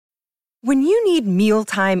When you need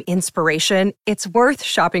mealtime inspiration, it's worth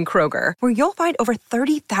shopping Kroger, where you'll find over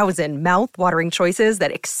 30,000 mouth-watering choices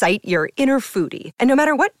that excite your inner foodie. And no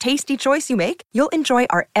matter what tasty choice you make, you'll enjoy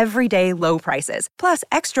our everyday low prices, plus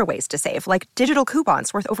extra ways to save, like digital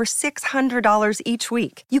coupons worth over $600 each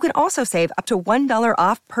week. You can also save up to $1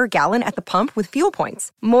 off per gallon at the pump with fuel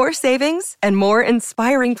points. More savings and more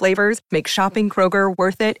inspiring flavors make shopping Kroger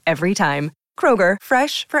worth it every time. Kroger,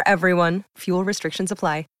 fresh for everyone. Fuel restrictions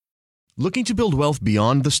apply. Looking to build wealth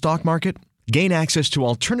beyond the stock market? Gain access to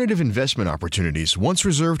alternative investment opportunities once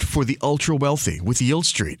reserved for the ultra-wealthy with Yield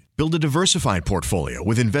Street. Build a diversified portfolio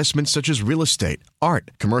with investments such as real estate,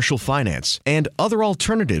 art, commercial finance, and other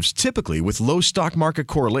alternatives typically with low stock market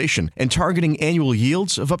correlation and targeting annual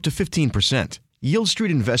yields of up to 15%. Yield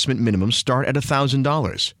Street investment minimums start at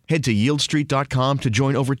 $1,000. Head to yieldstreet.com to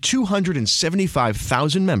join over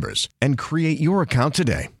 275,000 members and create your account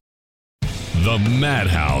today. The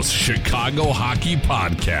Madhouse Chicago Hockey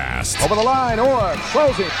Podcast. Over the line, Orr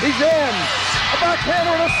throws it. He's in. A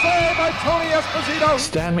backhander and a save by Tony Esposito.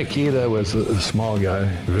 Stan Mikita was a small guy,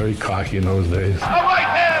 very cocky in those days. A right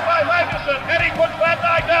hand by Magnuson, and he puts that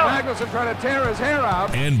guy down. Magnuson trying to tear his hair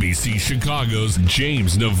out. NBC Chicago's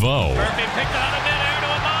James Naveau. Murphy picked out of midair to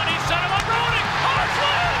Amani, set him up, Roenick.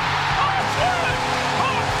 Hartland!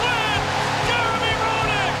 Jeremy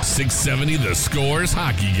Roenick! 670 The Scores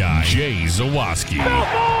hockey guy, Jay Zawaski.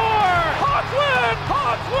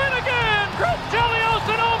 Hawks win again! Chris Chelios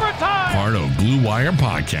in overtime! Part of Blue Wire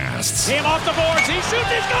Podcasts. Team off the boards, he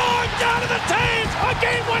shoots, he scores! Down to the Thames, a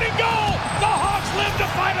game-winning goal! The Hawks live to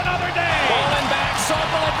fight another day! Bowling back, Sobel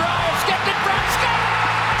a drive, skipped it, Brett Scott!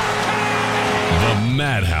 The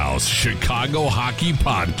Madhouse Chicago Hockey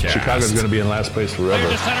Podcast. Chicago's going to be in last place forever.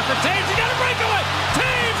 Clear to center for Taves, he got a breakaway!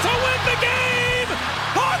 Taves to win the game!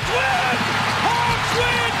 Hawks win! Hawks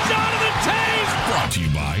win! Jonathan Taves! Brought to you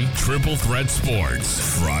by Triple Threat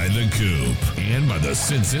Sports, Fry the Coop, and by the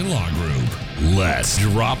Since In-Law Group. Let's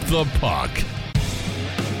drop the puck.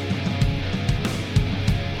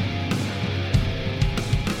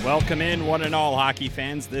 Welcome in, one and all hockey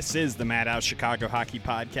fans. This is the Madhouse Chicago Hockey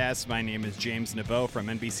Podcast. My name is James Naveau from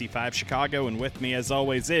NBC5 Chicago, and with me, as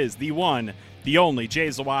always, is the one, the only Jay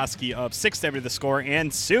Zawaski of 670 The Score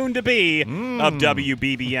and soon to be of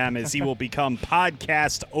WBBM, as he will become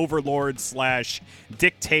podcast overlord /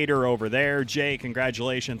 dictator over there. Jay,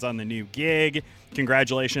 congratulations on the new gig.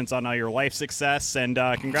 Congratulations on all your life success, and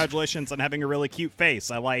congratulations on having a really cute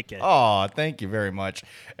face. I like it. Oh, thank you very much.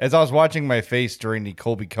 As I was watching my face during the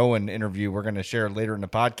Colby Cohen interview we're going to share later in the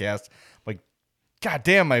podcast, I'm like, God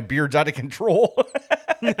damn, my beard's out of control.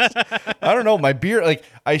 I don't know. My beard, like,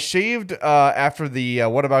 I shaved after the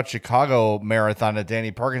What About Chicago marathon that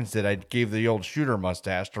Danny Parkins did. I gave the old shooter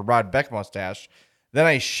mustache, the Rod Beck mustache. Then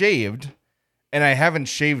I shaved, and I haven't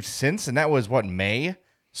shaved since, and that was, what, May?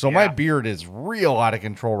 So my beard is real out of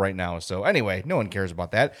control right now. So anyway, no one cares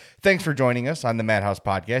about that. Thanks for joining us on the Madhouse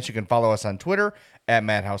Podcast. You can follow us on Twitter at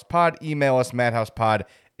MadhousePod. Email us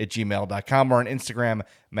madhousepod@gmail.com or on Instagram,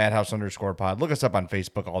 Madhouse_pod. Look us up on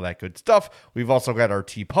Facebook, all that good stuff. We've also got our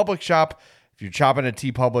TeePublic shop. If you're shopping at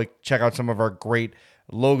TeePublic, check out some of our great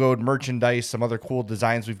logoed merchandise, some other cool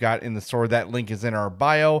designs we've got in the store. That link is in our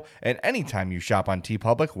bio. And anytime you shop on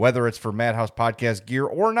TeePublic, whether it's for Madhouse Podcast gear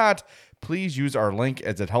or not, please use our link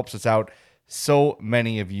as it helps us out. So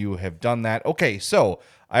many of you have done that. Okay, so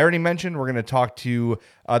I already mentioned we're going to talk to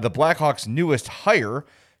the Blackhawks' newest hire,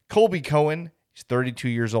 Colby Cohen. He's 32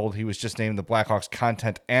 years old. He was just named the Blackhawks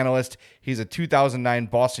content analyst. He's a 2009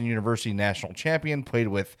 Boston University national champion, played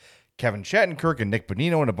with Kevin Shattenkirk and Nick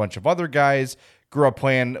Bonino and a bunch of other guys. Grew up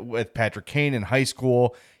playing with Patrick Kane in high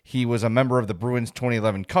school. He was a member of the Bruins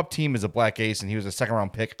 2011 Cup team as a Black Ace, and he was a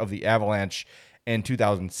second-round pick of the Avalanche in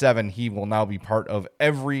 2007. He will now be part of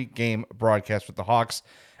every game broadcast with the Hawks.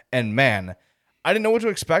 And man, I didn't know what to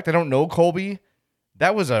expect. I don't know Colby.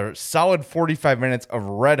 That was a solid 45 minutes of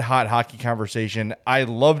red-hot hockey conversation. I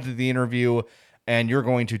loved the interview, and you're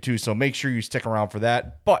going to too, so make sure you stick around for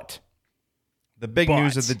that. But the big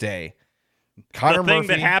news of the day, Connor Murphy. The thing Murphy,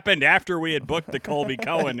 that happened after we had booked the Colby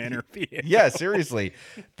Cohen interview. Yeah, seriously.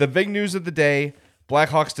 The big news of the day,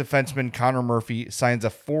 Blackhawks defenseman Connor Murphy signs a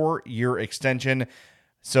 4-year extension.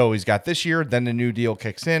 So he's got this year, then the new deal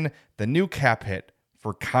kicks in. The new cap hit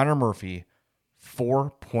for Connor Murphy,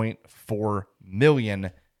 $4.4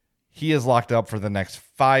 million. He is locked up for the next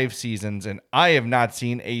 5 seasons, and I have not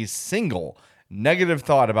seen a single negative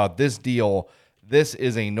thought about this deal. This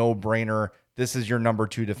is a no-brainer. This is your number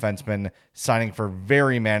 2 defenseman signing for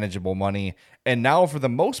very manageable money. And now, for the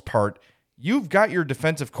most part, you've got your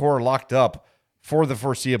defensive core locked up for the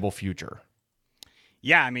foreseeable future.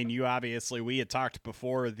 Yeah, I mean, we had talked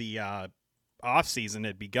before the offseason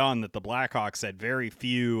had begun that the Blackhawks had very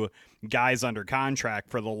few guys under contract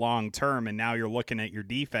for the long term, and now you're looking at your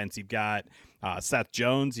defense. You've got Seth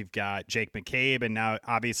Jones, you've got Jake McCabe, and now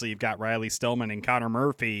obviously you've got Riley Stillman and Connor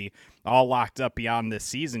Murphy all locked up beyond this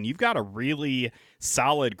season. You've got a really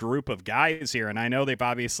solid group of guys here, and I know they've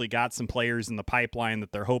obviously got some players in the pipeline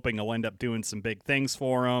that they're hoping will end up doing some big things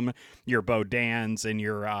for them. Your Bodans and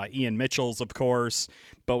your Ian Mitchells, of course.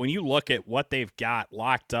 But when you look at what they've got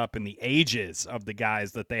locked up and the ages of the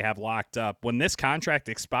guys that they have locked up, when this contract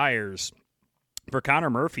expires for Connor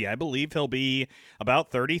Murphy, I believe he'll be about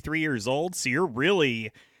 33 years old. So you're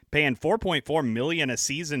really paying $4.4 million a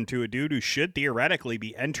season to a dude who should theoretically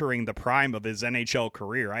be entering the prime of his NHL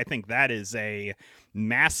career. I think that is a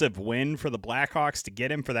massive win for the Blackhawks to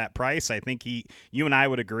get him for that price. I think you and I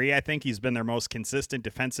would agree. I think he's been their most consistent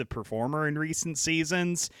defensive performer in recent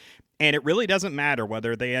seasons. And it really doesn't matter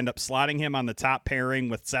whether they end up slotting him on the top pairing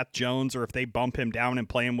with Seth Jones or if they bump him down and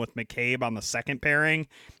play him with McCabe on the second pairing.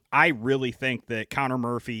 I really think that Connor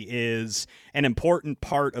Murphy is an important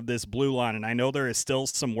part of this blue line, and I know there is still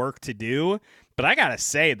some work to do, but I got to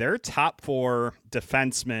say, their top four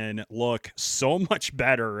defensemen look so much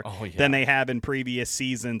better than they have in previous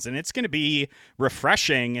seasons, and it's going to be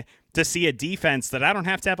refreshing to see a defense that I don't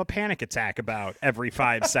have to have a panic attack about every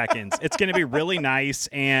 5 seconds. It's going to be really nice,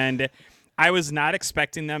 and I was not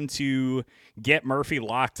expecting them to get Murphy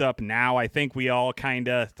locked up now. I think we all kind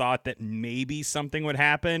of thought that maybe something would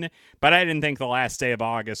happen, but I didn't think the last day of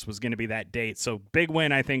August was going to be that date. So big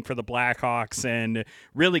win, I think, for the Blackhawks, and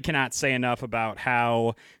really cannot say enough about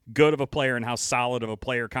how good of a player and how solid of a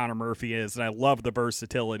player Connor Murphy is, and I love the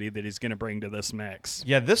versatility that he's going to bring to this mix.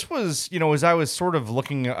 Yeah, this was, as I was sort of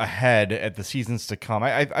looking ahead at the seasons to come,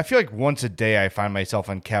 I feel like once a day I find myself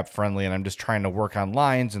on Cap Friendly and I'm just trying to work on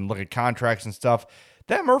lines and look at contracts and stuff.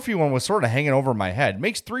 That Murphy one was sort of hanging over my head.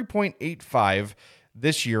 Makes $3.85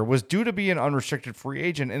 this year, was due to be an unrestricted free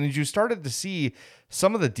agent. And as you started to see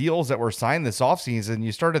some of the deals that were signed this offseason,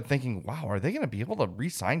 you started thinking, wow, are they going to be able to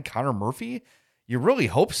re-sign Connor Murphy? You really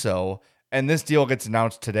hope so. And this deal gets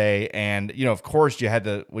announced today. And, of course,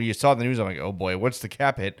 when you saw the news, I'm like, oh boy, what's the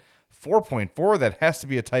cap hit? 4.4, that has to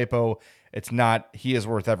be a typo. It's not. He is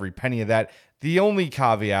worth every penny of that. The only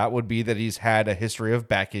caveat would be that he's had a history of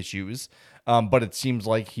back issues. But it seems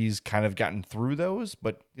like he's kind of gotten through those,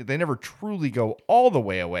 but they never truly go all the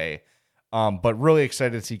way away. But really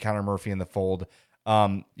excited to see Connor Murphy in the fold.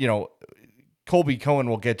 Colby Cohen,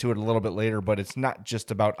 we'll get to it a little bit later, but it's not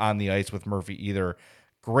just about on the ice with Murphy either.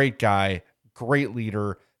 Great guy, great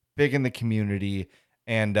leader, big in the community.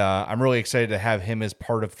 And I'm really excited to have him as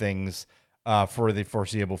part of things for the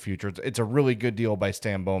foreseeable future. It's a really good deal by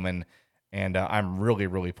Stan Bowman, and I'm really,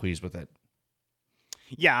 really pleased with it.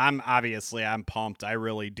 Yeah, I'm pumped. I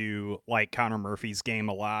really do like Connor Murphy's game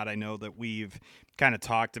a lot. I know that we've kind of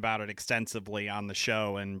talked about it extensively on the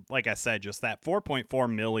show. And like I said, just that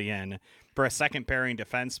 $4.4 million for a second pairing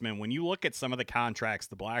defenseman. When you look at some of the contracts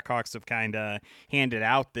the Blackhawks have kind of handed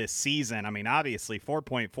out this season, I mean, obviously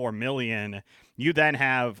 $4.4 million. You then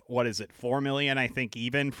have, $4 million, I think,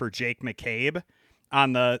 even for Jake McCabe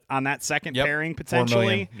on that second pairing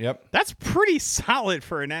potentially. Yep. That's pretty solid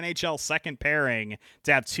for an NHL second pairing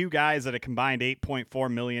to have two guys at a combined $8.4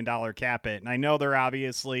 million cap hit. And I know they're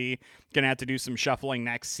obviously going to have to do some shuffling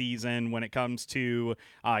next season when it comes to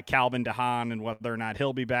Calvin DeHaan and whether or not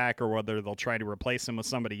he'll be back or whether they'll try to replace him with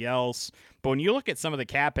somebody else. But when you look at some of the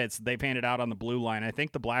cap hits they've handed out on the blue line, I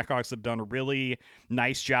think the Blackhawks have done a really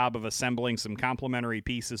nice job of assembling some complementary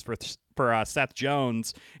pieces for Seth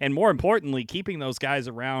Jones, and more importantly, keeping those guys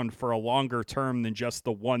around for a longer term than just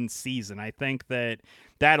the one season. I think that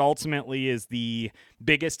ultimately is the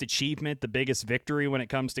biggest achievement, the biggest victory when it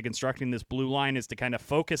comes to constructing this blue line, is to kind of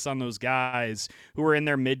focus on those guys who are in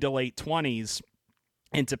their mid to late 20s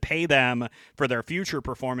and to pay them for their future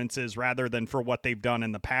performances rather than for what they've done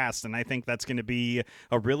in the past. And I think that's going to be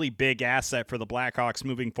a really big asset for the Blackhawks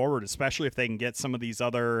moving forward, especially if they can get some of these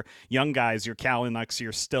other young guys, your Kalinux,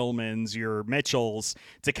 your Stillmans, your Mitchells,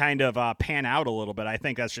 to kind of pan out a little bit. I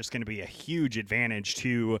think that's just going to be a huge advantage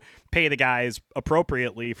to pay the guys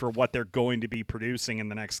appropriately for what they're going to be producing in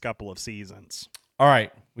the next couple of seasons. All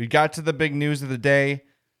right, we got to the big news of the day.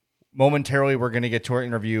 Momentarily, we're going to get to our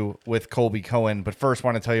interview with Colby Cohen, but first, I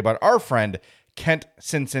want to tell you about our friend Kent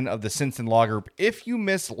Simpson of the Simpson Law Group. If you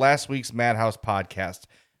missed last week's Madhouse podcast,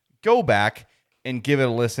 go back and give it a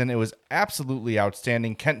listen. It was absolutely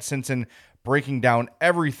outstanding. Kent Simpson breaking down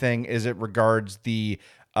everything as it regards the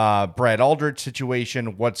Brad Aldrich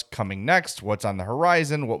situation, what's coming next, what's on the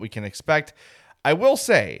horizon, what we can expect. I will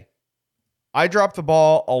say, I dropped the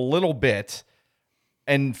ball a little bit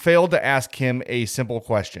and failed to ask him a simple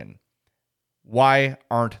question. Why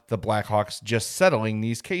aren't the Blackhawks just settling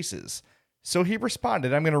these cases? So he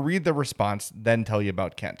responded. I'm going to read the response, then tell you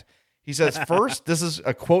about Kent. He says, first, this is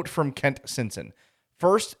a quote from Kent Simpson.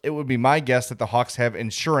 First, it would be my guess that the Hawks have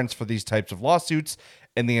insurance for these types of lawsuits,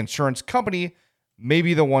 and the insurance company may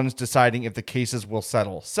be the ones deciding if the cases will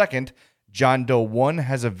settle. Second, John Doe 1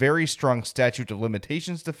 has a very strong statute of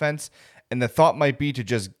limitations defense, and the thought might be to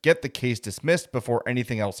just get the case dismissed before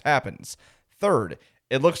anything else happens. Third,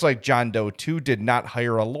 it looks like John Doe 2 did not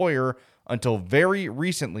hire a lawyer until very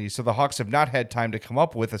recently, so the Hawks have not had time to come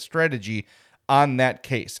up with a strategy on that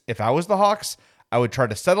case. If I was the Hawks, I would try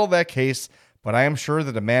to settle that case, but I am sure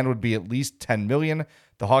the demand would be at least $10 million.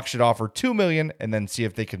 The Hawks should offer $2 million and then see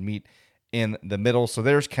if they could meet in the middle. So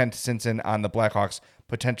there's Kent Simpson on the Blackhawks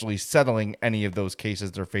potentially settling any of those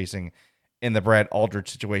cases they're facing in the Brad Aldrich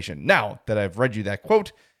situation. Now that I've read you that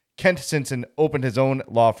quote, Kent Simpson opened his own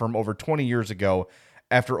law firm over 20 years ago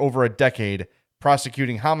after over a decade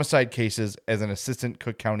prosecuting homicide cases as an assistant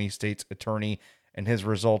Cook County State's attorney, and his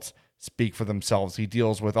results speak for themselves. He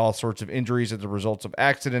deals with all sorts of injuries as a result of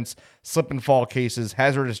accidents, slip and fall cases,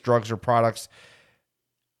 hazardous drugs or products.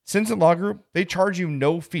 Simpson Law Group, they charge you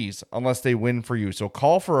no fees unless they win for you. So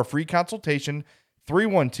call for a free consultation,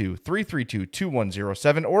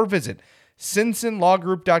 312-332-2107, or visit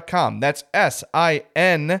SinsonLawGroup.com. That's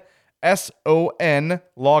SINSON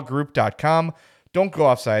lawgroup.com. Don't go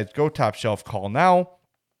offsides. Go top shelf. Call now.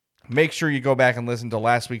 Make sure you go back and listen to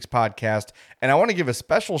last week's podcast. And I want to give a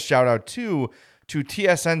special shout out to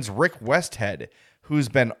TSN's Rick Westhead, who's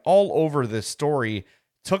been all over this story,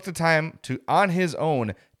 took the time to, on his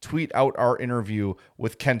own, tweet out our interview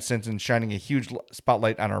with Kent Simpson, shining a huge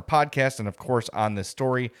spotlight on our podcast and, of course, on this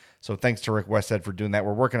story. So thanks to Rick Westhead for doing that.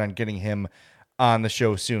 We're working on getting him on the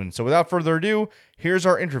show soon. So without further ado, here's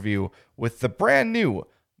our interview with the brand new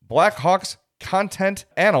Blackhawks content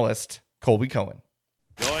analyst, Colby Cohen.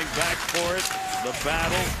 Going back for it, the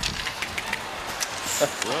battle.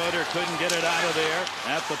 Roeder couldn't get it out of there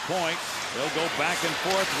at the point. They'll go back and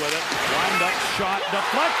forth with it. Lined up shot,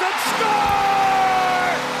 deflected,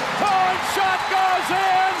 score! Cohen's shot goes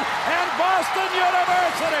in, and Boston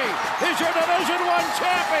University is your Division I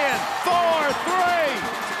champion. 4-3.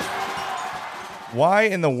 Why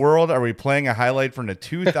in the world are we playing a highlight from the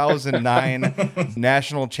 2009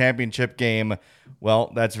 National Championship game?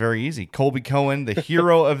 Well, that's very easy. Colby Cohen, the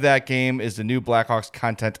hero of that game, is the new Blackhawks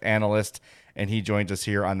content analyst, and he joins us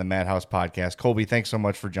here on the Madhouse podcast. Colby, thanks so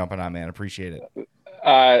much for jumping on, man. Appreciate it.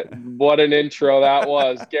 What an intro that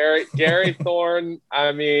was. Gary Thorne,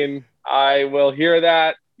 I mean, I will hear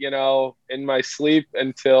that, in my sleep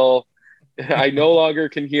until I no longer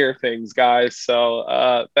can hear things, guys.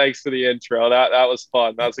 So thanks for the intro. That was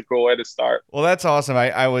fun. That was a cool way to start. Well, that's awesome. I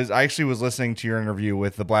actually was listening to your interview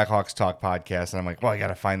with the Blackhawks Talk podcast, and I'm like, well, I got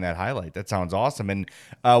to find that highlight. That sounds awesome. And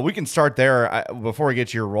we can start there before we get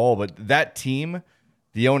to your role. But that team,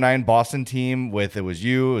 the 2009 Boston team, it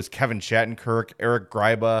was Kevin Shattenkirk, Eric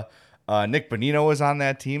Gryba, Nick Bonino was on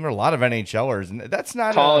that team. There are a lot of NHLers, and that's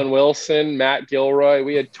not Colin Wilson, Matt Gilroy.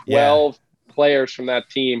 We had 12 players from that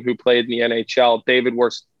team who played in the NHL. David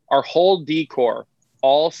Worst, our whole decor,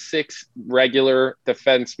 all 6 regular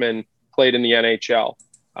defensemen played in the NHL.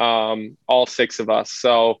 All 6 of us.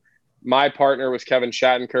 So my partner was Kevin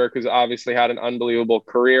Shattenkirk, who's obviously had an unbelievable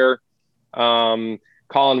career. Colin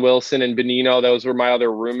Wilson and Bonino, those were my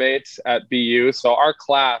other roommates at BU. So our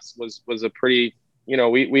class was a pretty,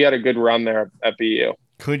 we had a good run there at BU.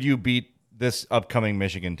 Could you beat this upcoming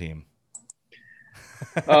Michigan team?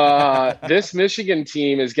 This Michigan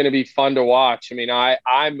team is going to be fun to watch. I mean,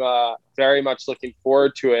 I'm very much looking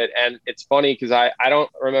forward to it. And it's funny because I don't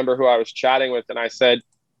remember who I was chatting with. And I said,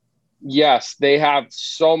 yes, they have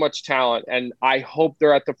so much talent. And I hope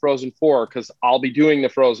they're at the Frozen Four because I'll be doing the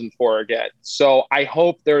Frozen Four again. So I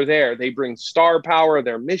hope they're there. They bring star power.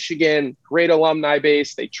 They're Michigan, great alumni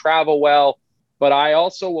base. They travel well. But I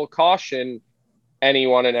also will caution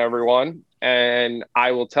anyone and everyone. And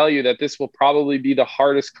I will tell you that this will probably be the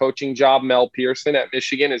hardest coaching job Mel Pearson at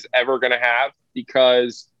Michigan is ever going to have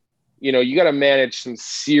because, you got to manage some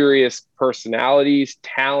serious personalities,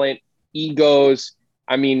 talent, egos.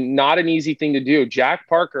 I mean, not an easy thing to do. Jack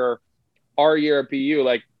Parker, our year at BU,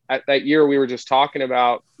 like at that year we were just talking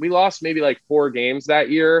about, we lost maybe like 4 games that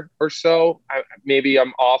year or so. Maybe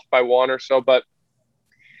I'm off by 1 or so, but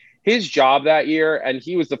his job that year, and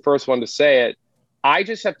he was the first one to say it, I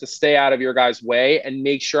just have to stay out of your guys' way and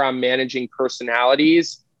make sure I'm managing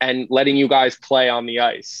personalities and letting you guys play on the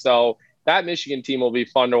ice. So that Michigan team will be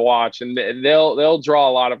fun to watch, and they'll draw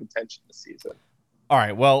a lot of attention this season. All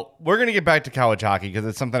right, well, we're going to get back to college hockey because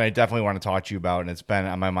it's something I definitely want to talk to you about, and it's been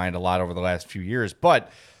on my mind a lot over the last few years. But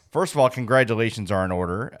first of all, congratulations are in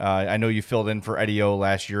order. I know you filled in for Eddie O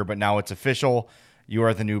last year, but now it's official. You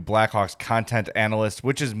are the new Blackhawks content analyst,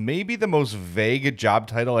 which is maybe the most vague job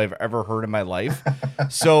title I've ever heard in my life.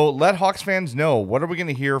 So let Hawks fans know, what are we going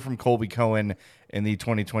to hear from Colby Cohen in the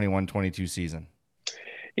 2021-22 season?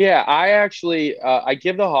 Yeah, I actually I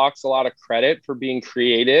give the Hawks a lot of credit for being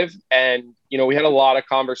creative, and we had a lot of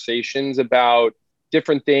conversations about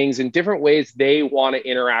different things and different ways they want to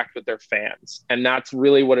interact with their fans, and that's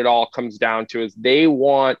really what it all comes down to. Is they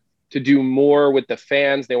want to do more with the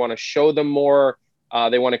fans, they want to show them more,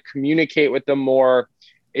 they want to communicate with them more.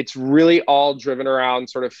 It's really all driven around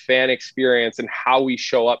sort of fan experience and how we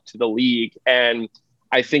show up to the league, and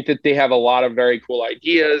I think that they have a lot of very cool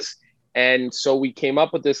ideas. And so we came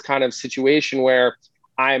up with this kind of situation where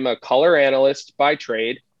I'm a color analyst by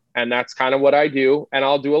trade, and that's kind of what I do. And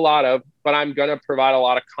I'll do a lot of, but I'm going to provide a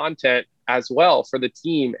lot of content as well for the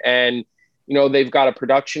team. And, they've got a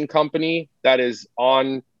production company that is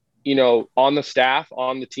on the staff,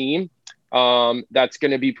 on the team, that's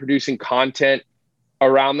going to be producing content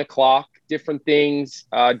around the clock, different things,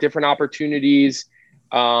 different opportunities.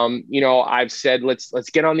 I've said, let's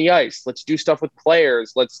get on the ice. Let's do stuff with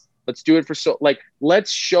players. Let's do it let's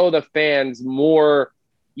show the fans more.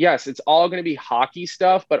 Yes, it's all going to be hockey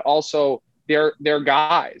stuff, but also they're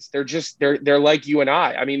guys. They're like you and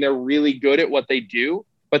I. I mean, they're really good at what they do,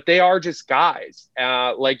 but they are just guys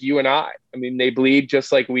like you and I. I mean, they bleed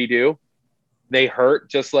just like we do. They hurt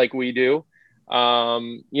just like we do.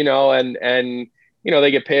 And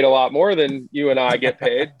they get paid a lot more than you and I get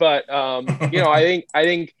paid. But, I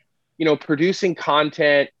think, producing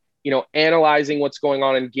content, analyzing what's going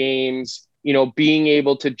on in games, being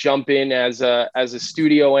able to jump in as a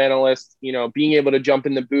studio analyst, being able to jump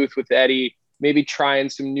in the booth with Eddie, maybe trying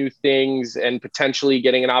some new things and potentially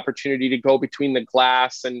getting an opportunity to go between the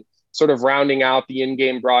glass and sort of rounding out the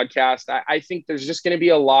in-game broadcast. I think there's just going to be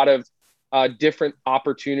a lot of different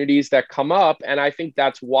opportunities that come up. And I think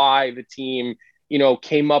that's why the team,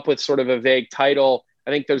 came up with sort of a vague title.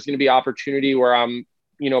 I think there's going to be opportunity where I'm,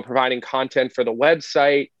 providing content for the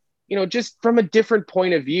website, just from a different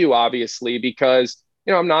point of view, obviously, because,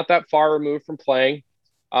 I'm not that far removed from playing.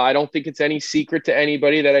 I don't think it's any secret to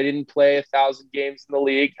anybody that I didn't play 1,000 games in the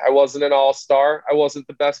league. I wasn't an all-star. I wasn't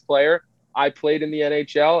the best player. I played in the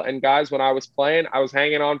NHL, and guys, when I was playing, I was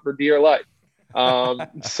hanging on for dear life.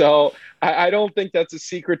 So I don't think that's a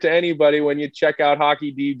secret to anybody when you check out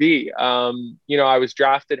Hockey DB. I was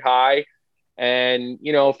drafted high, and,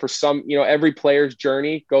 for some, every player's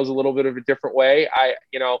journey goes a little bit of a different way.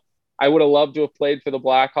 I would have loved to have played for the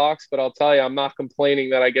Blackhawks, but I'll tell you, I'm not complaining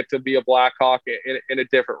that I get to be a Blackhawk in a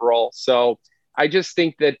different role. So I just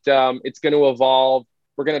think that it's going to evolve.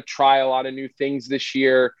 We're going to try a lot of new things this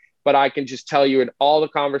year, but I can just tell you in all the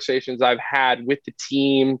conversations I've had with the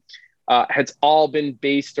team, has all been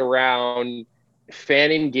based around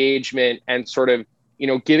fan engagement and sort of,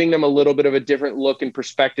 giving them a little bit of a different look and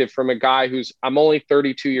perspective from a guy I'm only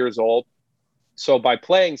 32 years old. So by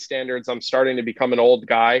playing standards, I'm starting to become an old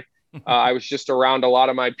guy. I was just around a lot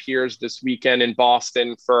of my peers this weekend in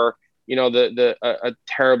Boston for, a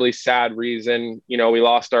terribly sad reason. We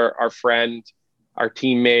lost our friend, our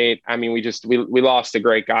teammate. I mean, we lost a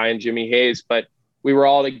great guy in Jimmy Hayes, but we were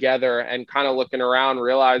all together and kind of looking around,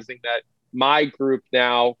 realizing that my group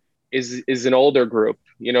now is an older group.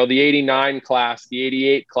 The 89 class, the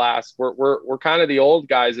 88 class, we're kind of the old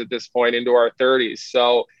guys at this point into our 30s.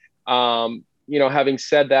 So, having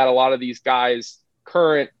said that, a lot of these guys,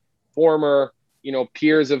 current, former,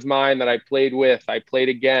 peers of mine that I played with, I played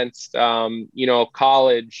against,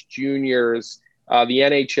 college, juniors, the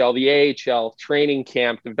NHL, the AHL, training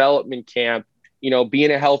camp, development camp,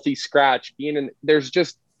 being a healthy scratch, there's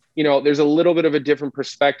just, there's a little bit of a different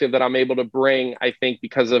perspective that I'm able to bring, I think,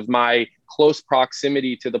 because of my close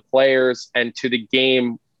proximity to the players and to the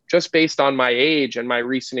game, just based on my age and my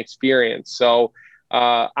recent experience. So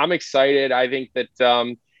I'm excited. I think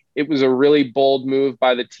that it was a really bold move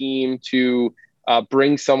by the team to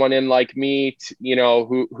bring someone in like me,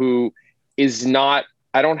 who is not,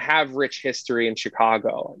 I don't have rich history in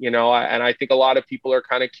Chicago, and I think a lot of people are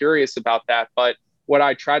kind of curious about that. But what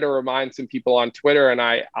I try to remind some people on Twitter, and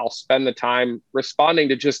I'll spend the time responding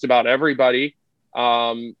to just about everybody,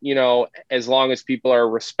 as long as people are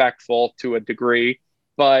respectful to a degree,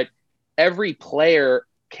 but every player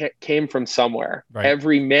came from somewhere. Right.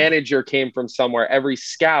 Every manager came from somewhere. Every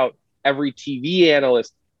scout, every TV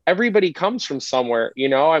analyst, everybody comes from somewhere.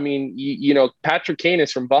 I mean, Patrick Kane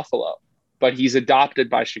is from Buffalo, but he's adopted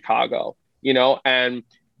by Chicago, and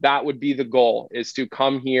that would be the goal, is to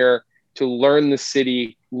come here to learn the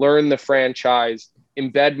city, learn the franchise,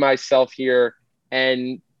 embed myself here,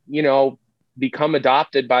 and, become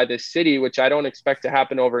adopted by this city, which I don't expect to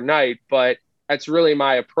happen overnight. But that's really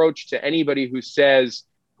my approach to anybody who says,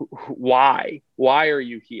 why are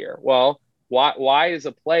you here? Well, why is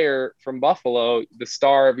a player from Buffalo the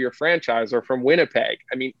star of your franchise, or from Winnipeg?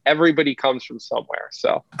 I mean, everybody comes from somewhere.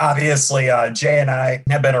 So obviously, Jay and I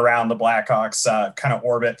have been around the Blackhawks kind of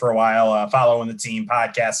orbit for a while, following the team,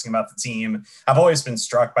 podcasting about the team. I've always been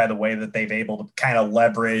struck by the way that they've able to kind of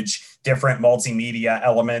leverage different multimedia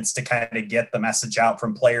elements to kind of get the message out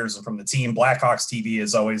from players and from the team. Blackhawks TV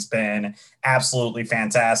has always been absolutely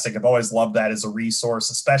fantastic. I've always loved that as a resource,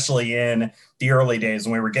 especially in the early days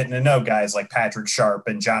when we were getting to know guys like Patrick Sharp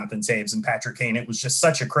and Jonathan Taves and Patrick Kane. It was just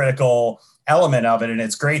such a critical element of it. And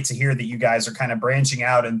it's great to hear that you guys are kind of branching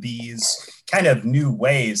out in these kind of new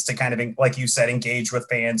ways to kind of, like you said, engage with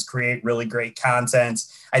fans, create really great content.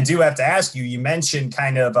 I do have to ask you, you mentioned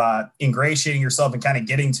kind of ingratiating yourself and kind of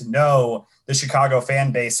getting to know the Chicago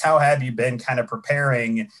fan base. How have you been kind of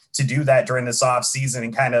preparing to do that during this off season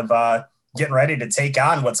and kind of getting ready to take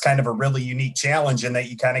on what's kind of a really unique challenge, and that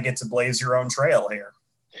you kind of get to blaze your own trail here?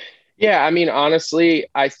 Yeah, I mean, honestly,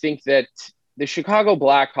 I think that the Chicago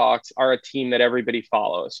Blackhawks are a team that everybody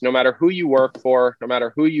follows. No matter who you work for, no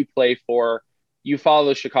matter who you play for, you follow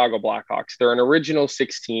the Chicago Blackhawks. They're an original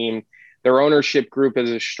six team. Their ownership group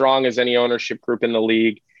is as strong as any ownership group in the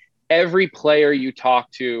league. Every player you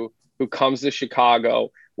talk to who comes to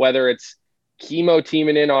Chicago, whether it's Kimo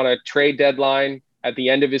Timonen on a trade deadline at the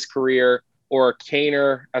end of his career, or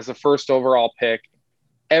Kaner as a first overall pick,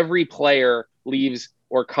 every player leaves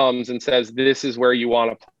or comes and says, this is where you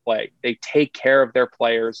want to play. They take care of their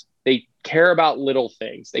players. They care about little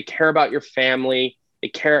things. They care about your family. They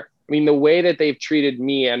care. I mean, the way that they've treated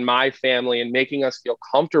me and my family and making us feel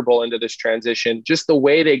comfortable into this transition, just the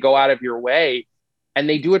way they go out of your way, and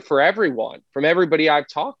they do it for everyone, from everybody I've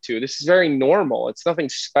talked to. This is very normal. It's nothing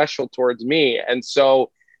special towards me. And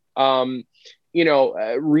so,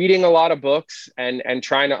 reading a lot of books and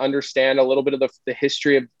trying to understand a little bit of the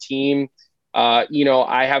history of the team.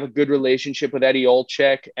 I have a good relationship with Eddie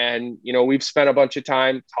Olczyk, and, we've spent a bunch of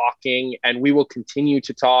time talking, and we will continue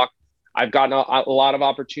to talk. I've gotten a lot of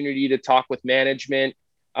opportunity to talk with management,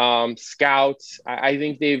 scouts. I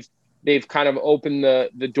think they've kind of opened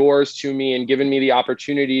the doors to me and given me the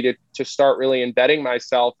opportunity to start really embedding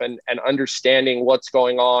myself and understanding what's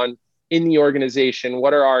going on in the organization.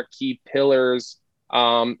 What are our key pillars?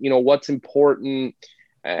 What's important?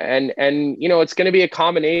 And it's going to be a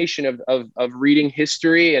combination of reading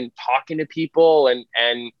history and talking to people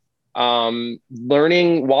and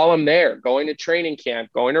learning while I'm there, going to training camp,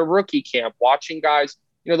 going to rookie camp, watching guys.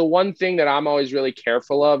 The one thing that I'm always really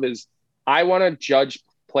careful of is I want to judge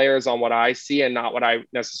players on what I see and not what I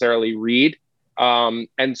necessarily read.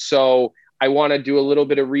 And so I want to do a little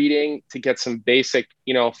bit of reading to get some basic,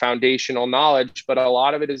 foundational knowledge, but a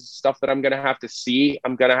lot of it is stuff that I'm going to have to see.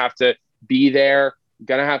 I'm going to have to be there. I'm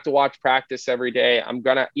going to have to watch practice every day. I'm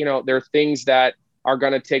going to, there are things that are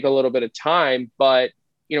going to take a little bit of time, but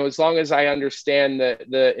as long as I understand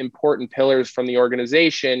the important pillars from the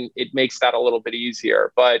organization, it makes that a little bit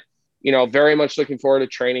easier. But, very much looking forward to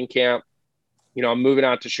training camp. I'm moving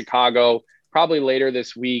out to Chicago probably later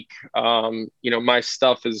this week. My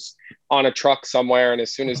stuff is on a truck somewhere, and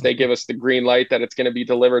as soon as they give us the green light that it's going to be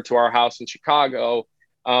delivered to our house in Chicago,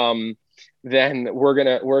 then we're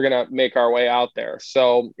gonna make our way out there.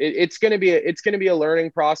 So it's gonna be a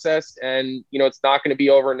learning process, and it's not gonna be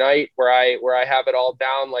overnight where I have it all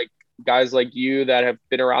down like guys like you that have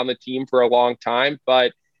been around the team for a long time.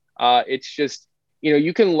 But it's just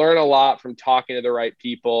you can learn a lot from talking to the right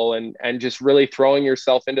people and just really throwing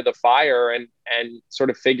yourself into the fire and sort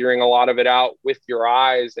of figuring a lot of it out with your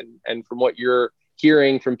eyes and from what you're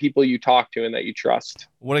hearing from people you talk to and that you trust.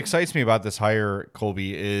 What excites me about this hire,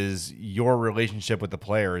 Colby, is your relationship with the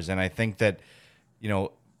players. And I think that,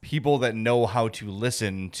 people that know how to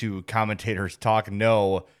listen to commentators talk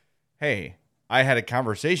know, hey, I had a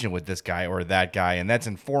conversation with this guy or that guy, and that's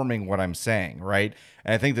informing what I'm saying, right?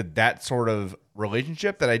 And I think that sort of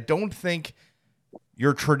relationship that I don't think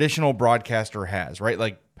your traditional broadcaster has, right?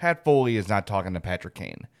 Like Pat Foley is not talking to Patrick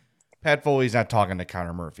Kane. Pat Foley is not talking to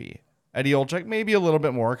Connor Murphy. Eddie Olczyk, maybe a little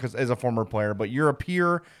bit more because as a former player, but you're a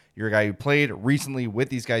peer. You're a guy who played recently with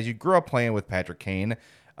these guys. You grew up playing with Patrick Kane.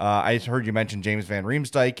 I just heard you mention James Van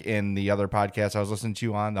Riemsdyk in the other podcast I was listening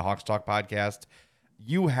to on the Hawks Talk podcast.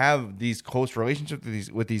 You have these close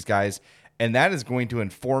relationships with these guys, and that is going to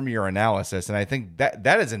inform your analysis. And I think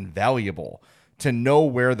that is invaluable to know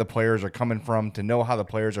where the players are coming from, to know how the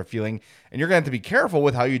players are feeling. And you're going to have to be careful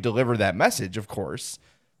with how you deliver that message, of course.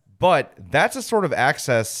 But that's a sort of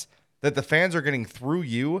access that the fans are getting through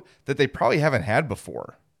you that they probably haven't had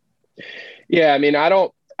before. Yeah, I mean, I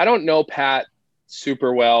don't know Pat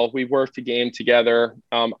super well. We worked a game together.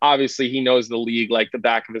 Obviously, he knows the league like the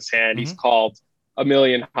back of his hand. He's called a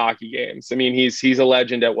million hockey games. I mean, he's a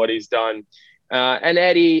legend at what he's done. And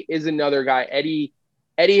Eddie is another guy. Eddie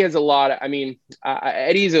has a lot of, I mean,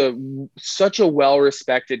 Eddie's such a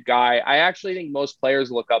well-respected guy. I actually think most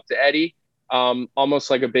players look up to Eddie,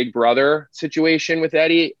 almost like a big brother situation with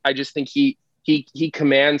Eddie. I just think he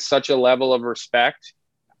commands such a level of respect.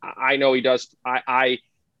 I know he does.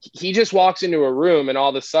 He just walks into a room and all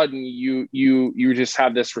of a sudden you just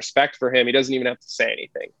have this respect for him. He doesn't even have to say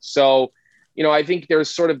anything. So, I think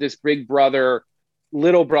there's sort of this big brother,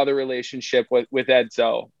 little brother relationship with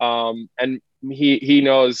Edzo. And he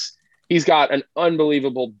knows he's got an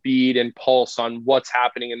unbelievable bead and pulse on what's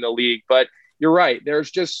happening in the league. But you're right.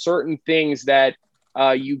 There's just certain things that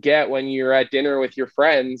you get when you're at dinner with your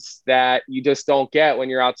friends that you just don't get when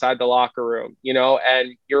you're outside the locker room,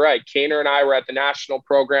 and you're right. Kaner and I were at the national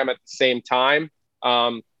program at the same time.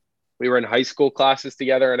 We were in high school classes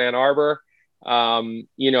together in Ann Arbor.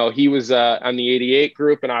 He was on the 88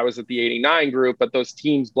 group and I was at the 89 group, but those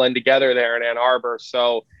teams blend together there in Ann Arbor.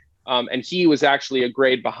 So, and he was actually a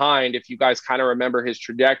grade behind. If you guys kind of remember his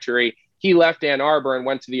trajectory, he left Ann Arbor and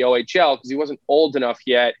went to the OHL because he wasn't old enough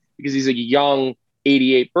yet, because he's a young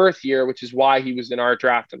 88 birth year, which is why he was in our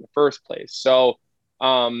draft in the first place. So,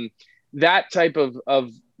 that type of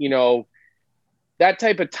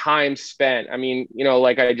time spent, I mean,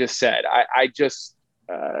 like I just said, I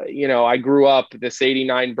grew up this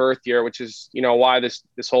 89 birth year, which is, why this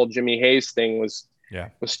whole Jimmy Hayes thing was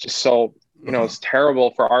just so, it's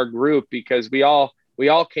terrible for our group, because we all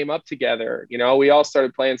came up together. We all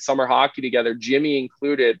started playing summer hockey together, Jimmy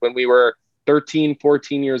included, when we were 13,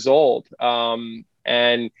 14 years old,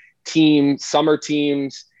 and summer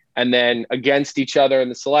teams, and then against each other in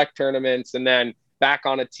the select tournaments, and then back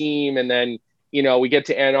on a team. And then, we get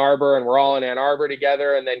to Ann Arbor and we're all in Ann Arbor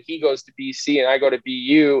together. And then he goes to BC and I go to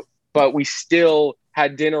BU, but we still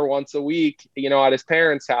had dinner once a week, at his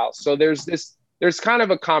parents' house. So there's kind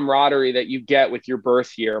of a camaraderie that you get with your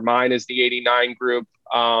birth year. Mine is the 89 group.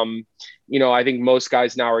 I think most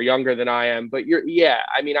guys now are younger than I am, but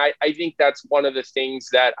I think that's one of the things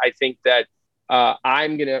that I think that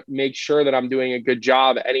I'm going to make sure that I'm doing a good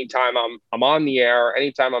job anytime I'm on the air,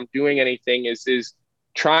 anytime I'm doing anything, is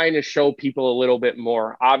trying to show people a little bit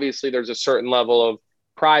more. Obviously, there's a certain level of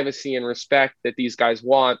privacy and respect that these guys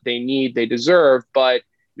want, they need, they deserve. But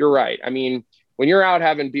you're right. I mean, when you're out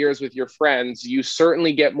having beers with your friends, you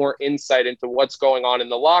certainly get more insight into what's going on in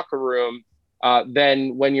the locker room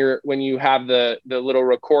than when you have the little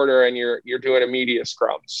recorder and you're doing a media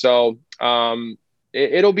scrum. So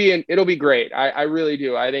it'll be great. I really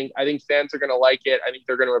do. I think fans are going to like it. I think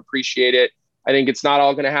they're going to appreciate it. I think it's not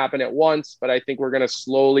all going to happen at once, but I think we're going to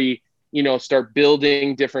slowly, start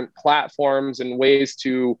building different platforms and ways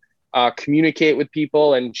to communicate with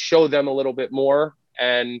people and show them a little bit more.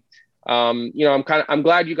 And, I'm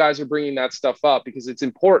glad you guys are bringing that stuff up, because it's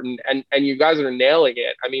important, and you guys are nailing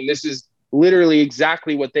it. I mean, this is literally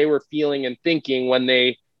exactly what they were feeling and thinking when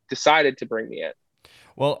they decided to bring me in.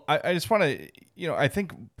 Well, I just want to, I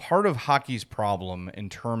think part of hockey's problem in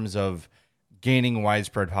terms of gaining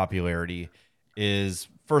widespread popularity is,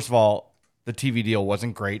 first of all, the TV deal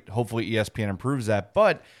wasn't great. Hopefully ESPN improves that.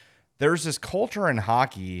 But there's this culture in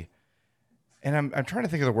hockey, and I'm trying to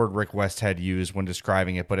think of the word Rick Westhead used when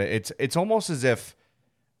describing it, but it's almost as if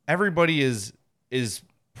everybody is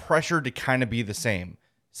pressured to kind of be the same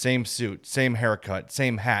suit, same haircut,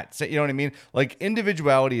 same hat. You know what I mean? Like,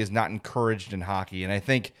 individuality is not encouraged in hockey. And I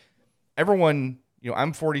think everyone,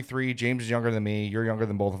 I'm 43, James is younger than me, you're younger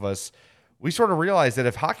than both of us. We sort of realize that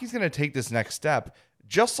if hockey's going to take this next step,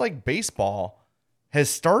 just like baseball has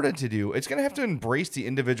started to do, it's going to have to embrace the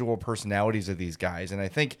individual personalities of these guys. And I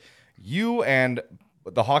think you and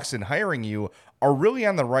the Hawks in hiring you are really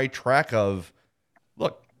on the right track of,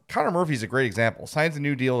 look, Connor Murphy's a great example. Signs a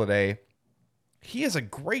new deal today. He is a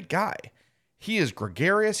great guy. He is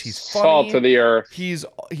gregarious. He's funny. Salt of the earth. He's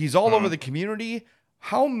all over the community.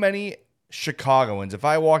 How many Chicagoans, if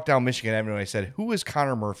I walked down Michigan Avenue and I said, who is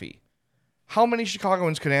Connor Murphy? How many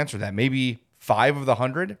Chicagoans could answer that? Maybe 5 of the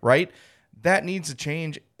 100, right? That needs to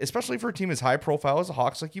change, especially for a team as high profile as the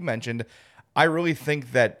Hawks, like you mentioned. I really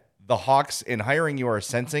think that the Hawks, in hiring you, are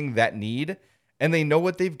sensing that need, and they know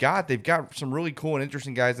what they've got. They've got some really cool and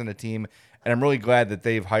interesting guys on the team, and I'm really glad that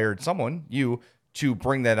they've hired someone, you, to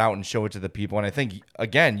bring that out and show it to the people. And I think,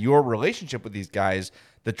 again, your relationship with these guys,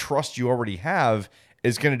 the trust you already have,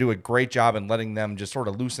 is going to do a great job in letting them just sort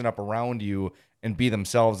of loosen up around you and be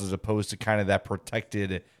themselves, as opposed to kind of that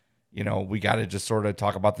protected, we got to just sort of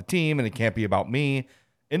talk about the team and it can't be about me.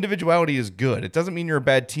 Individuality is good. It doesn't mean you're a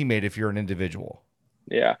bad teammate if you're an individual.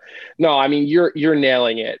 Yeah. No, I mean, you're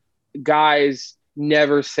nailing it. Guys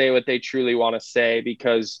never say what they truly want to say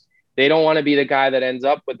because they don't want to be the guy that ends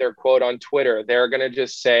up with their quote on Twitter. They're going to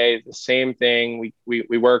just say the same thing.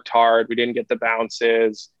 We worked hard. We didn't get the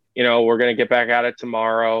bounces. We're going to get back at it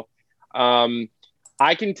tomorrow.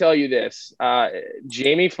 I can tell you this.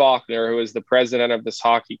 Jamie Faulkner, who is the president of this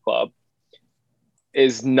hockey club,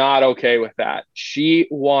 is not okay with that. She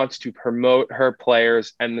wants to promote her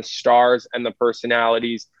players and the stars and the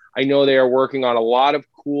personalities. I know they are working on a lot of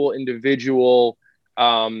cool individual,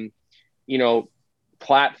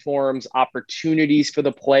 platforms, opportunities for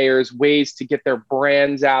the players, ways to get their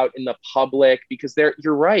brands out in the public, because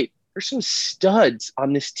you're right. There's some studs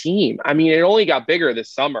on this team. I mean, it only got bigger this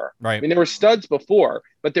summer. Right. I mean, there were studs before,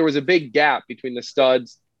 but there was a big gap between the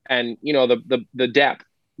studs and, the depth.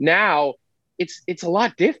 Now it's a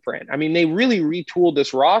lot different. I mean, they really retooled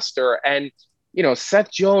this roster, and,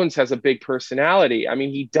 Seth Jones has a big personality. I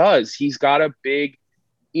mean, he does. He's got a big,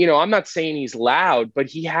 I'm not saying he's loud, but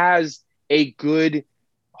he has a good,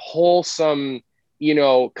 wholesome,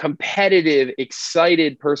 competitive,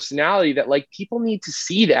 excited personality that, like, people need to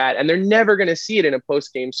see that, and they're never going to see it in a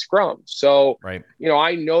post-game scrum. So, right.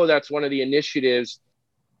 I know that's one of the initiatives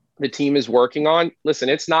the team is working on. Listen,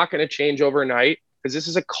 it's not going to change overnight because this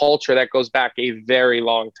is a culture that goes back a very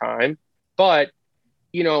long time. But,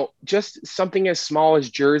 just something as small as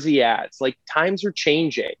jersey ads, like, times are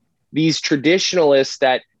changing. These traditionalists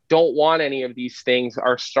that don't want any of these things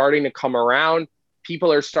are starting to come around.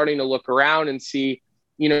 People are starting to look around and see,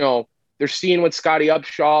 they're seeing what Scotty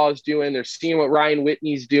Upshaw is doing. They're seeing what Ryan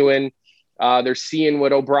Whitney's doing. They're seeing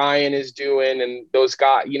what O'Brien is doing, and those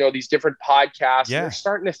guys, these different podcasts. Yeah. They're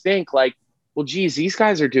starting to think like, well, geez, these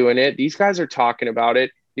guys are doing it. These guys are talking about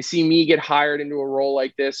it. They see me get hired into a role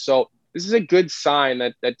like this. So this is a good sign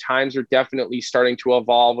that times are definitely starting to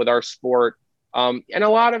evolve with our sport. And a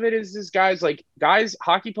lot of it is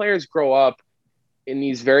hockey players grow up in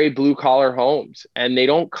these very blue collar homes, and they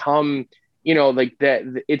don't come, like that.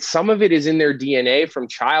 It's, some of it is in their DNA from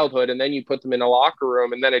childhood. And then you put them in a locker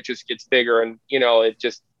room, and then it just gets bigger, and,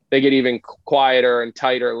 they get even quieter and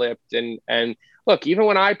tighter lipped. And look, even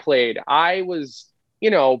when I played, I was,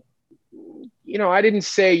 I didn't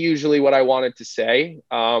say usually what I wanted to say.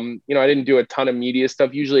 I didn't do a ton of media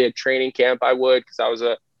stuff. Usually at training camp, I would, because I was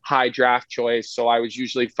a high draft choice. So I was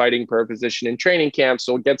usually fighting for a position in training camp.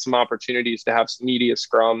 So get some opportunities to have some media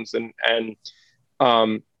scrums. And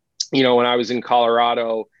when I was in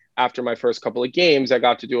Colorado after my first couple of games, I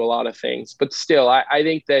got to do a lot of things. But still, I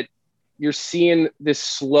think that you're seeing this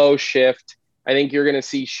slow shift. I think you're going to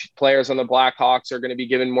see players on the Blackhawks are going to be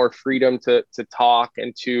given more freedom to talk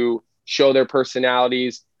and to show their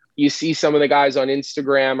personalities. You see some of the guys on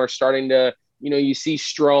Instagram are starting to, you see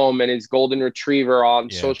Strome and his golden retriever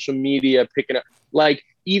on social media picking up. Like,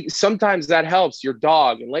 sometimes that helps your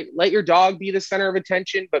dog, and let your dog be the center of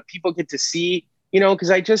attention, but people get to see,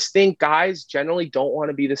 because I just think guys generally don't want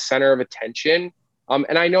to be the center of attention.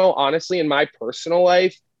 And I know, honestly, in my personal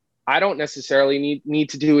life, I don't necessarily need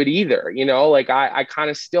to do it either. Like, I kind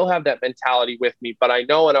of still have that mentality with me, but I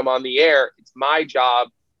know when I'm on the air, it's my job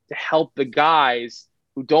to help the guys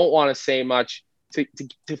who don't want to say much to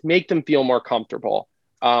make them feel more comfortable.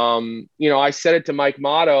 I said it to Mike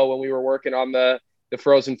Motto when we were working on the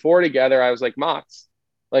Frozen Four together. I was like, Mott's,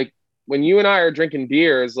 like, when you and I are drinking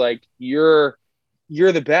beers, like, you're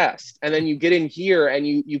the best. And then you get in here and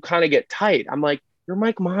you kind of get tight. I'm like, you're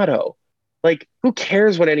Mike Motto. Like, who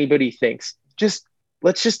cares what anybody thinks?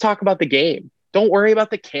 Let's just talk about the game. Don't worry about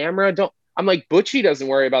the camera. I'm like, Butchie doesn't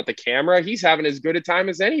worry about the camera. He's having as good a time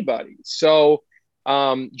as anybody. So,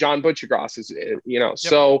 John Butchergross is, Yep.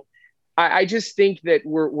 So I just think that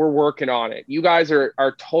we're working on it. You guys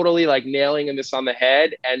are totally, like, nailing this on the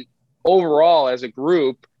head. And overall, as a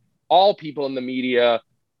group, all people in the media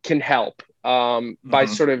can help by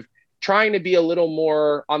sort of trying to be a little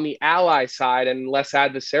more on the ally side and less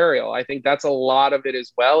adversarial. I think that's a lot of it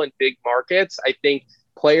as well in big markets. I think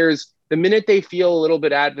players, the minute they feel a little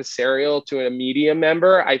bit adversarial to a media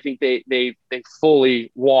member, I think they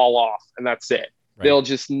fully wall off, and that's it. Right. They'll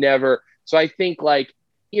just never. So I think, like,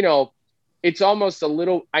 it's almost a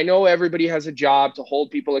little, I know everybody has a job to hold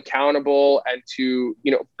people accountable and to,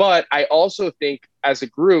 but I also think as a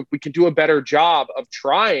group, we can do a better job of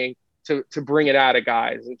trying to bring it out of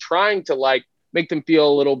guys and trying to, like, make them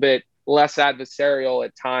feel a little bit less adversarial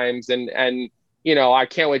at times. And I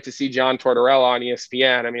can't wait to see John Tortorella on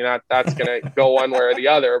ESPN. I mean, that's going to go one way or the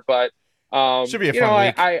other, but should be a fun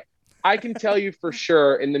week. I can tell you for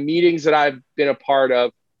sure in the meetings that I've been a part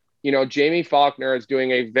of, Jamie Faulkner is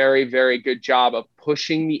doing a very, very good job of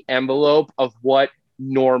pushing the envelope of what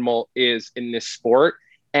normal is in this sport.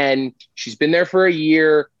 And she's been there for a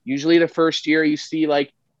year. Usually the first year you see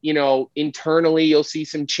internally you'll see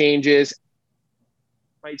some changes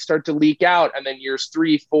might start to leak out. And then years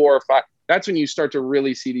 3, 4, 5, that's when you start to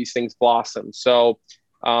really see these things blossom. So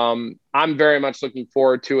I'm very much looking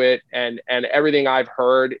forward to it. And everything I've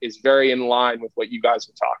heard is very in line with what you guys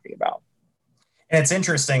are talking about. And it's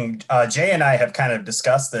interesting. Jay and I have kind of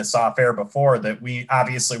discussed this off air before, that we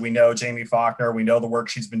know Jamie Faulkner. We know the work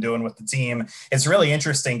she's been doing with the team. It's really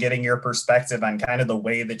interesting getting your perspective on kind of the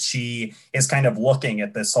way that she is kind of looking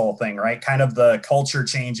at this whole thing, right? Kind of the culture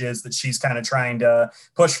changes that she's kind of trying to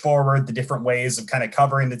push forward, the different ways of kind of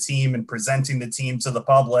covering the team and presenting the team to the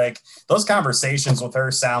public. Those conversations with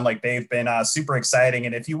her sound like they've been super exciting.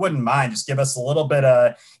 And if you wouldn't mind, just give us a little bit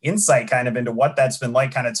of insight kind of into what that's been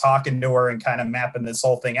like, kind of talking to her and kind of mapping this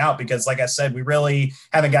whole thing out, because like I said, we really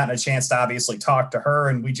haven't gotten a chance to obviously talk to her,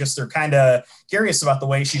 and we just are kind of curious about the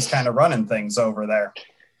way she's kind of running things over there.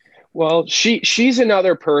 Well, she's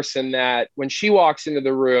another person that when she walks into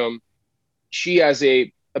the room, she has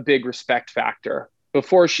a big respect factor.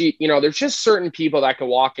 Before there's just certain people that can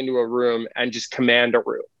walk into a room and just command a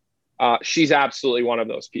room. She's absolutely one of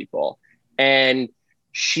those people. And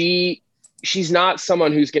she's not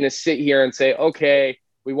someone who's going to sit here and say, okay,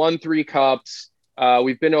 we won 3 cups.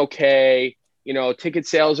 We've been okay. Ticket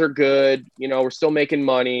sales are good. We're still making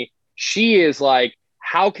money. She is like,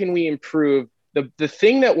 how can we improve the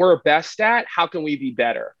thing that we're best at? How can we be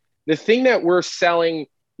better? The thing that we're selling,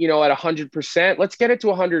 at 100%, let's get it to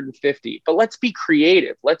 150, but let's be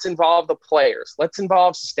creative. Let's involve the players. Let's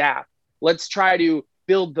involve staff. Let's try to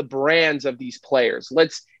build the brands of these players.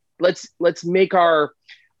 Let's make our,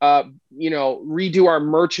 redo our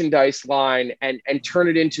merchandise line and turn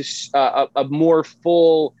it into a more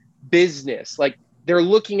full business. Like, they're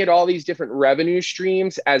looking at all these different revenue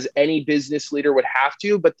streams as any business leader would have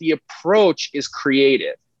to, but the approach is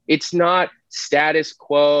creative. It's not status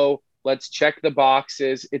quo. Let's check the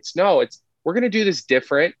boxes. We're going to do this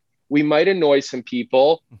different. We might annoy some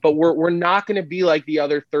people, but we're not going to be like the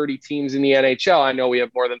other 30 teams in the NHL. I know we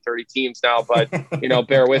have more than 30 teams now, but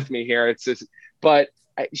bear with me here. It's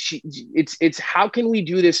how can we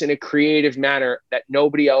do this in a creative manner that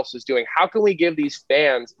nobody else is doing? How can we give these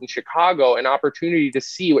fans in Chicago an opportunity to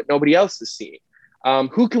see what nobody else is seeing?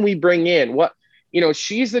 Who can we bring in?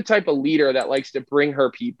 She's the type of leader that likes to bring her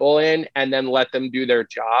people in and then let them do their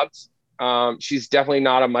jobs. She's definitely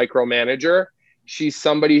not a micromanager. She's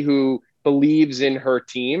somebody who believes in her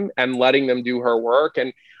team and letting them do her work.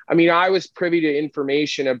 And I mean, I was privy to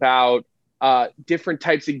information about different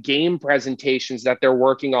types of game presentations that they're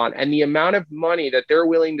working on, and the amount of money that they're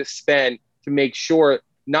willing to spend to make sure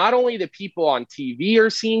not only the people on TV are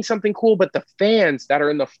seeing something cool, but the fans that are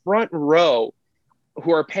in the front row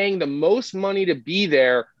who are paying the most money to be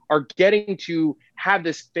there are getting to have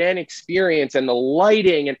this fan experience and the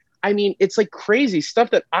lighting. And I mean, it's like crazy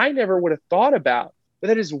stuff that I never would have thought about, but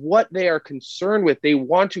that is what they are concerned with. They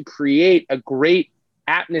want to create a great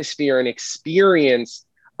atmosphere and experience.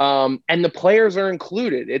 And the players are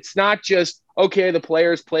included. It's not just, okay, the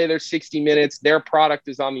players play their 60 minutes, their product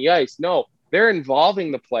is on the ice. No, they're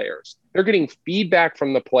involving the players. They're getting feedback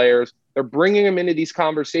from the players. They're bringing them into these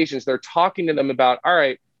conversations. They're talking to them about, all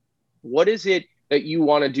right, what is it that you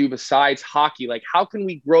want to do besides hockey? Like, how can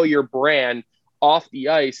we grow your brand off the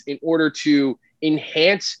ice in order to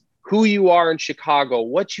enhance who you are in Chicago,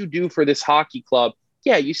 what you do for this hockey club?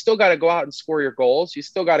 Yeah, you still got to go out and score your goals. You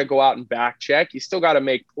still got to go out and back check. You still got to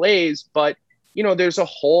make plays. But, there's a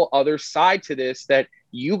whole other side to this that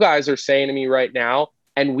you guys are saying to me right now,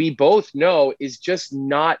 and we both know is just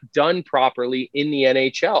not done properly in the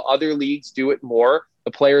NHL. Other leagues do it more.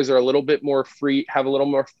 The players are a little bit more free, have a little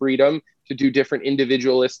more freedom to do different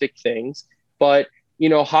individualistic things. But,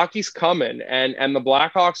 hockey's coming, and the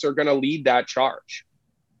Blackhawks are going to lead that charge.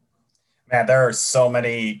 Man, there are so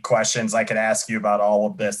many questions I could ask you about all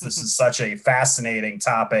of this. This is such a fascinating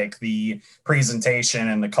topic, the presentation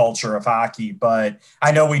and the culture of hockey. But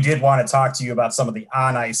I know we did want to talk to you about some of the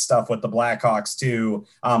on-ice stuff with the Blackhawks too.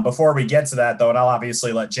 Before we get to that, though, and I'll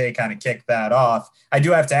obviously let Jay kind of kick that off, I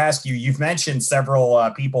do have to ask you, you've mentioned several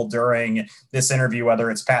people during this interview, whether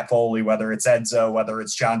it's Pat Foley, whether it's Edzo, whether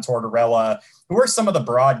it's John Tortorella. Who are some of the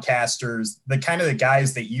broadcasters, the kind of the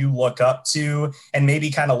guys that you look up to, and maybe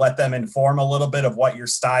kind of let them inform a little bit of what your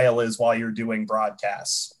style is while you're doing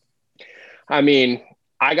broadcasts? I mean,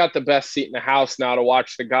 I got the best seat in the house now to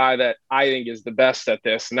watch the guy that I think is the best at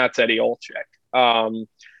this, and that's Eddie Olczyk.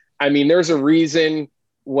 I mean, there's a reason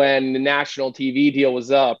when the national TV deal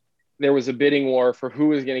was up, there was a bidding war for who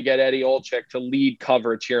was going to get Eddie Olczyk to lead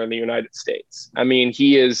coverage here in the United States. I mean,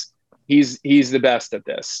 he's the best at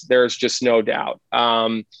this. There's just no doubt.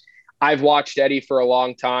 I've watched Eddie for a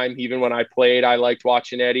long time. Even when I played, I liked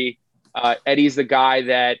watching Eddie. Eddie's the guy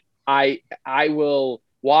that I will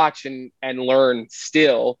watch and learn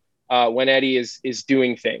still when Eddie is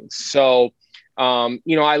doing things. So,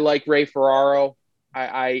 I like Ray Ferraro.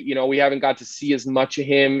 We haven't got to see as much of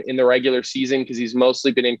him in the regular season because he's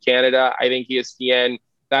mostly been in Canada. I think ESPN,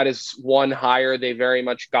 that is one hire they very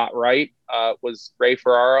much got right, was Ray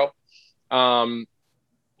Ferraro. And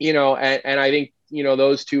I think,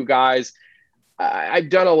 those two guys, I've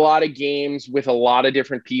done a lot of games with a lot of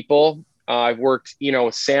different people. I've worked,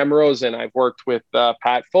 with Sam Rosen. I've worked with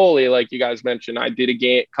Pat Foley, like you guys mentioned. I did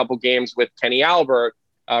a couple games with Kenny Albert,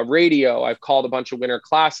 radio. I've called a bunch of Winter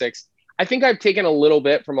Classics. I think I've taken a little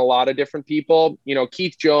bit from a lot of different people.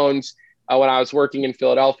 Keith Jones, when I was working in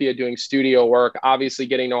Philadelphia doing studio work, obviously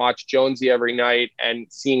getting to watch Jonesy every night and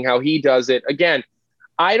seeing how he does it. Again,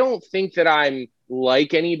 I don't think that I'm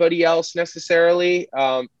like anybody else necessarily,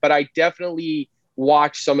 but I definitely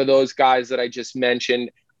watch some of those guys that I just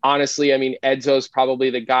mentioned. Honestly, I mean, Edzo's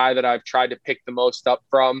probably the guy that I've tried to pick the most up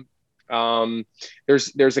from.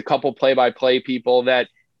 There's a couple play-by-play people that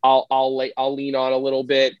I'll lean on a little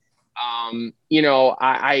bit.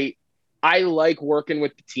 I like working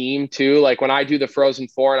with the team too. Like when I do the Frozen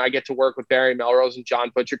Four and I get to work with Barry Melrose and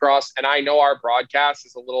John Butchercross, and I know our broadcast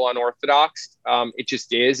is a little unorthodox. It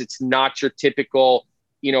just is. It's not your typical,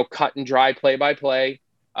 cut and dry play-by-play,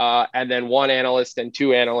 and then one analyst and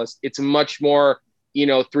two analysts. It's much more,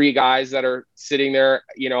 three guys that are sitting there,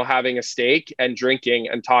 having a steak and drinking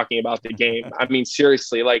and talking about the game. I mean,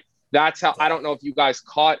 seriously, like that's how, I don't know if you guys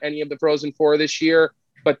caught any of the Frozen Four this year,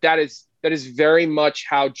 but that is very much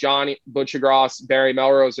how John Butchergross, Barry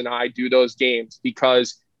Melrose, and I do those games,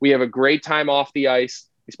 because we have a great time off the ice.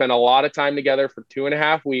 We spend a lot of time together for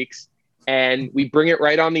 2.5 weeks, and we bring it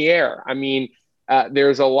right on the air. I mean,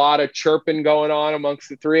 there's a lot of chirping going on amongst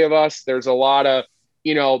the three of us. There's a lot of,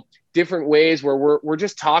 different ways where we're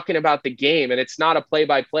just talking about the game, and it's not a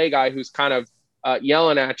play-by-play guy who's kind of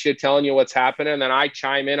yelling at you, telling you what's happening. And then I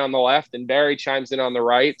chime in on the left and Barry chimes in on the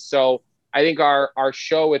right. So I think our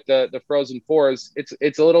show with the Frozen Fours,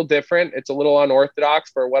 it's a little different. It's a little unorthodox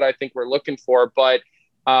for what I think we're looking for, but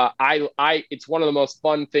it's one of the most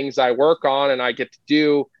fun things I work on and I get to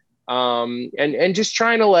do. And just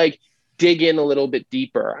trying to like dig in a little bit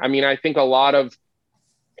deeper. I mean, I think a lot of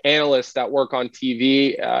analysts that work on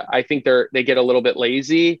TV, I think they get a little bit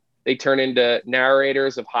lazy. They turn into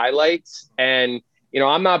narrators of highlights, and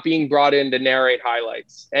I'm not being brought in to narrate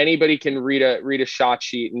highlights. Anybody can read a shot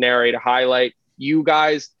sheet and narrate a highlight. You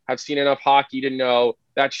guys have seen enough hockey to know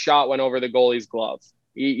that shot went over the goalie's glove.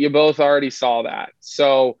 You both already saw that.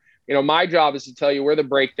 So, my job is to tell you where the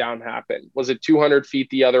breakdown happened. Was it 200 feet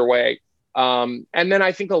the other way? And then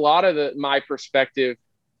I think a lot of my perspective,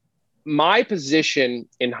 my position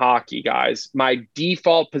in hockey, guys, my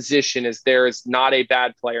default position is there is not a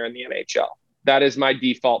bad player in the NHL. That is my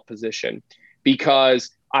default position, because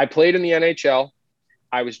I played in the NHL.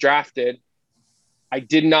 I was drafted. I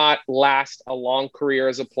did not last a long career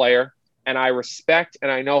as a player, and I respect and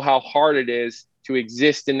I know how hard it is to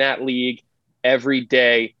exist in that league every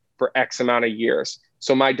day for X amount of years.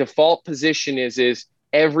 So my default position is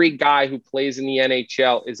every guy who plays in the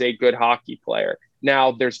NHL is a good hockey player.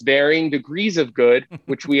 Now, there's varying degrees of good,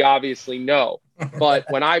 which we obviously know. But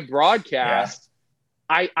when I broadcast,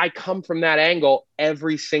 I come from that angle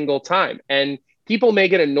every single time. And people may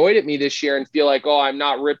get annoyed at me this year and feel like, oh, I'm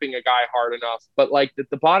not ripping a guy hard enough. But like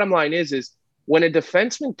the bottom line is when a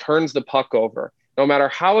defenseman turns the puck over, no matter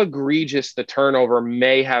how egregious the turnover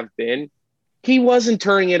may have been, he wasn't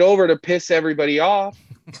turning it over to piss everybody off.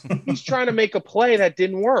 He's trying to make a play that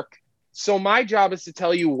didn't work. So my job is to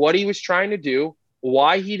tell you what he was trying to do,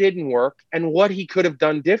 why he didn't work, and what he could have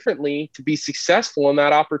done differently to be successful in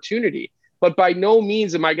that opportunity. But by no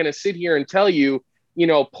means am I going to sit here and tell you,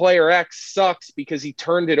 player X sucks because he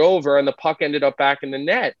turned it over and the puck ended up back in the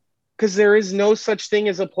net. Because there is no such thing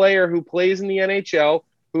as a player who plays in the NHL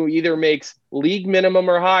who either makes league minimum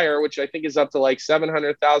or higher, which I think is up to like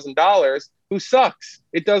 $700,000, who sucks.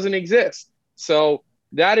 It doesn't exist. So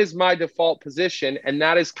that is my default position, and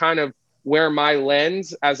that is kind of where my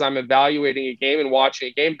lens, as I'm evaluating a game and watching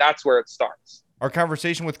a game, that's where it starts. Our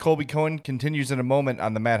conversation with Colby Cohen continues in a moment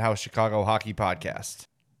on the Madhouse Chicago Hockey Podcast.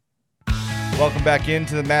 Welcome back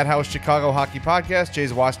into the Madhouse Chicago Hockey Podcast. Jay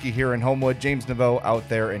Zawoski here in Homewood, James Naveau out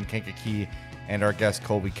there in Kankakee, and our guest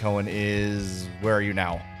Colby Cohen is, where are you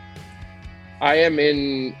now? I am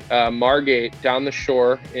in Margate, down the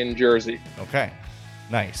shore in Jersey. Okay,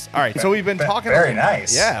 nice. All right, so we've been talking. Very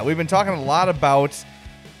nice. Yeah, we've been talking a lot about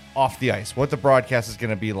off the ice, what the broadcast is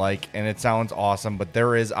going to be like, and it sounds awesome, but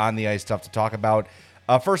there is on the ice stuff to talk about.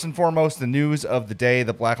 First and foremost, the news of the day,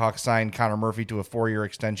 the Blackhawks signed Connor Murphy to a 4-year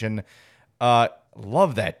extension.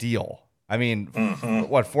 Love that deal. I mean,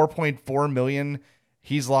 what, $4.4 million?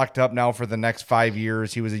 He's locked up now for the next 5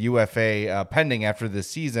 years. He was a UFA pending after this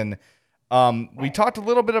season. We talked a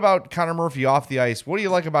little bit about Connor Murphy off the ice. What do you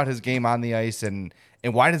like about his game on the ice, and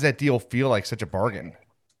why does that deal feel like such a bargain?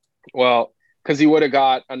 Well, because he would have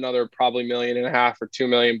got another probably $1.5 million or $2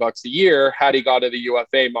 million a year had he got to the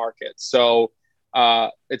UFA market. So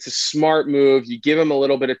it's a smart move. You give him a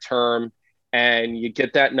little bit of term, and you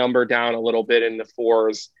get that number down a little bit in the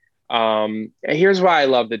 4s. And here's why I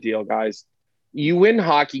love the deal, guys. You win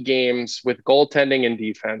hockey games with goaltending and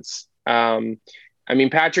defense. I mean,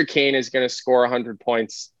 Patrick Kane is going to score 100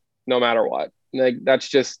 points no matter what. Like, that's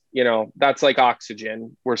just, that's like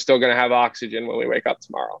oxygen. We're still going to have oxygen when we wake up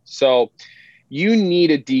tomorrow. So you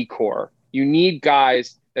need a D-core. You need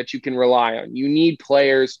guys that you can rely on. You need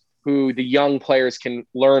players who the young players can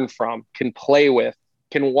learn from, can play with,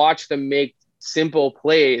 can watch them make simple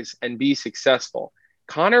plays and be successful.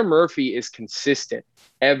 Connor Murphy is consistent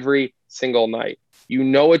every single night. You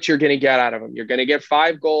know what you're going to get out of him. You're going to get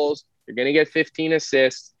 5 goals. You're going to get 15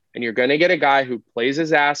 assists, and you're going to get a guy who plays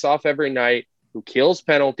his ass off every night, who kills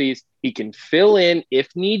penalties. He can fill in,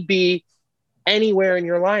 if need be, anywhere in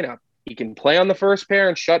your lineup. He can play on the first pair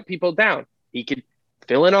and shut people down. He can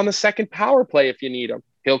fill in on the second power play if you need him.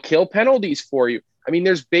 He'll kill penalties for you. I mean,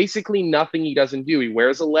 there's basically nothing he doesn't do. He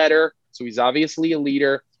wears a letter, so he's obviously a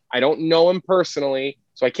leader. I don't know him personally,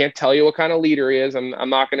 so I can't tell you what kind of leader he is. I'm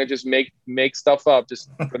not going to just make stuff up just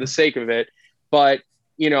for the sake of it. But,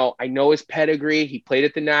 I know his pedigree. He played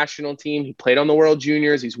at the national team. He played on the World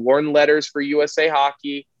Juniors. He's worn letters for USA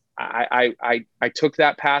Hockey. I took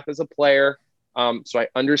that path as a player, so I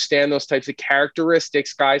understand those types of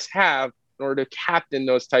characteristics guys have in order to captain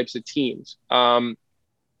those types of teams.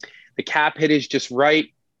 The cap hit is just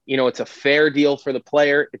right. It's a fair deal for the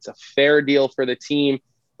player. It's a fair deal for the team.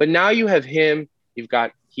 But now you have him.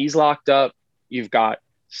 He's locked up. You've got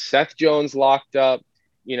Seth Jones locked up.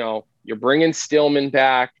 You're bringing Stillman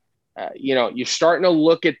back. You're starting to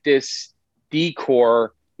look at this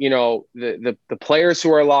D-core, the players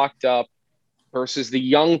who are locked up versus the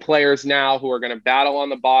young players now who are going to battle on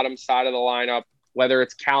the bottom side of the lineup, whether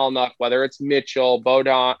it's Kalnuck, whether it's Mitchell,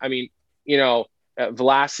 Bodon. I mean,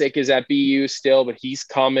 Vlasic is at BU still, but he's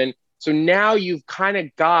coming. So now you've kind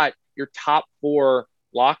of got your top 4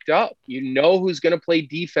 locked up. You know who's going to play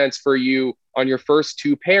defense for you on your first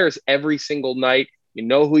 2 pairs every single night. You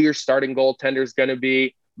know who your starting goaltender is going to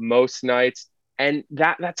be most nights. And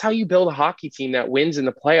that's how you build a hockey team that wins in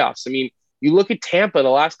the playoffs. I mean, you look at Tampa the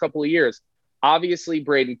last couple of years, obviously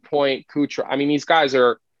Braden Point, Kucherov. I mean, these guys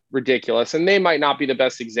are ridiculous, and they might not be the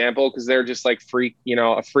best example because they're just like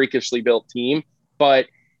a freakishly built team. But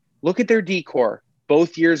look at their D-core.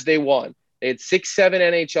 Both years they won. They had 6-7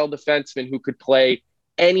 NHL defensemen who could play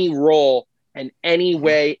any role and any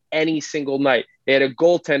way, any single night. They had a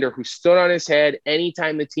goaltender who stood on his head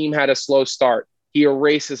anytime the team had a slow start. He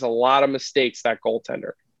erases a lot of mistakes, that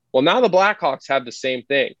goaltender. Well, now the Blackhawks have the same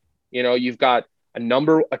thing. You've got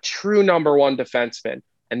a true number 1 defenseman,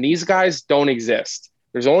 and these guys don't exist.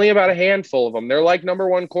 There's only about a handful of them. They're like number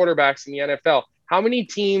 1 quarterbacks in the NFL. How many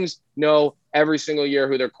teams know every single year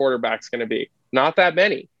who their quarterback's going to be? Not that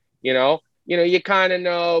many. You kind of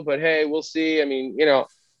know, but hey, we'll see. I mean,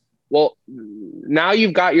 well, now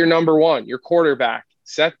you've got your number 1, your quarterback,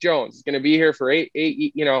 Seth Jones, is going to be here for 8.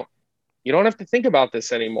 You don't have to think about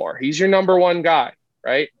this anymore. He's your number 1 guy,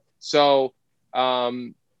 right? So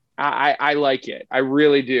I like it. I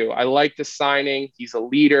really do. I like the signing. He's a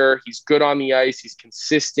leader. He's good on the ice. He's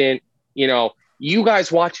consistent. You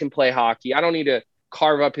guys watch him play hockey. I don't need to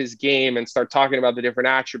carve up his game and start talking about the different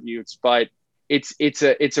attributes, but it's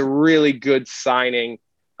a really good signing.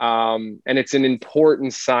 And it's an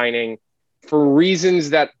important signing for reasons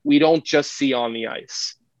that we don't just see on the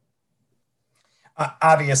ice.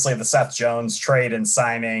 Obviously, the Seth Jones trade and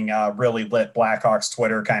signing really lit Blackhawks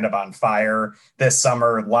Twitter kind of on fire this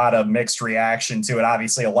summer. A lot of mixed reaction to it.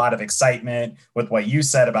 Obviously, a lot of excitement with what you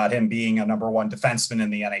said about him being a number one defenseman in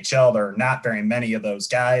the NHL. There are not very many of those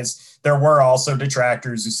guys. There were also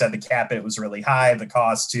detractors who said the cap hit was really high, the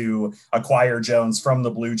cost to acquire Jones from the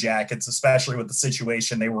Blue Jackets, especially with the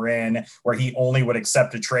situation they were in, where he only would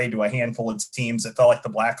accept a trade to a handful of teams. It felt like the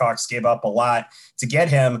Blackhawks gave up a lot to get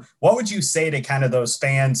him. What would you say to kind of those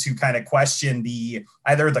fans who kind of question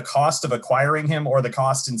either the cost of acquiring him or the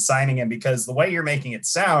cost in signing him? Because the way you're making it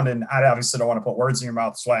sound, and I obviously don't want to put words in your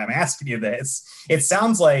mouth, that's why I'm asking you this, it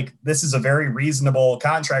sounds like this is a very reasonable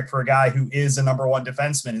contract for a guy who is a number one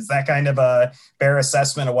defenseman. Is that kind of a fair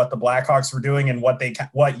assessment of what the Blackhawks were doing and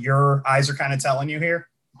what your eyes are kind of telling you here?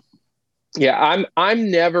 Yeah, I'm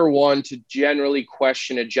never one to generally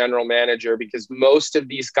question a general manager, because most of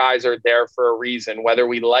these guys are there for a reason, whether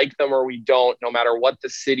we like them or we don't. No matter what the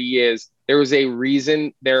city is, there is a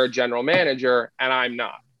reason they're a general manager, and I'm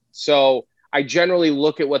not. So I generally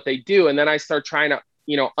look at what they do, and then I start trying to,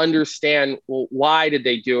 understand, well, why did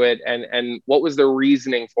they do it, and what was their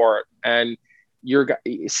reasoning for it. And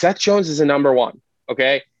Seth Jones is a number one.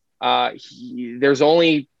 Okay, there's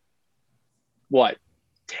only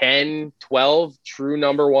 10, 12 true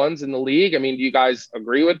number ones in the league. I mean, do you guys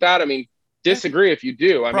agree with that? I mean, disagree if you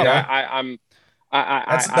do. I mean,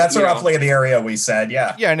 that's roughly the area we said.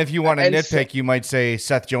 Yeah. Yeah. And if you want to nitpick, you might say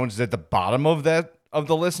Seth Jones is at the bottom of the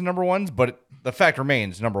list of number ones, but the fact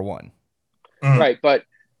remains number one. Mm-hmm. Right. But,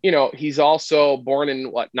 he's also born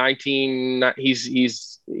in 19,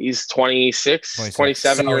 he's 26,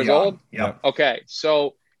 27 years old. Yeah. Okay.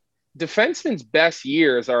 So defensemen's best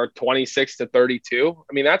years are 26 to 32.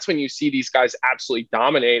 I mean, that's when you see these guys absolutely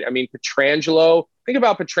dominate. I mean, think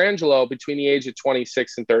about Pietrangelo between the age of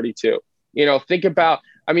 26 and 32. Think about,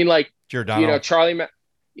 Giordano. Charlie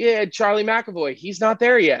McAvoy, he's not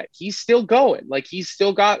there yet. He's still going. He's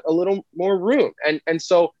still got a little more room. And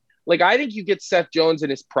so, I think you get Seth Jones in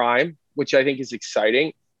his prime, which I think is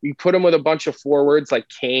exciting. You put him with a bunch of forwards like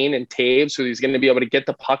Kane and Taves, so he's going to be able to get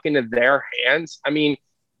the puck into their hands. I mean,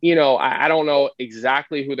 I don't know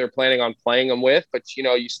exactly who they're planning on playing him with, but,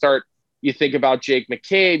 you think about Jake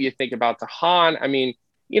McCabe, you think about DeHaan. I mean,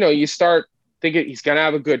 you start thinking he's going to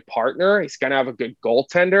have a good partner. He's going to have a good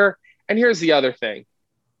goaltender. And here's the other thing.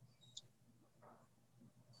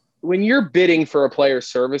 When you're bidding for a player's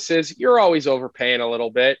services, you're always overpaying a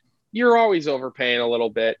little bit.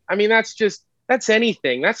 I mean, that's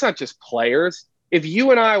anything. That's not just players. If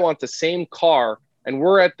you and I want the same car, and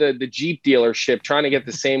we're at the Jeep dealership trying to get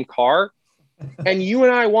the same car, and you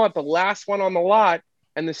and I want the last one on the lot,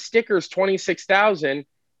 and the sticker's $26,000,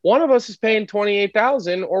 one of us is paying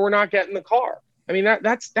 $28,000, or we're not getting the car. I mean,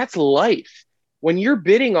 that's life. When you're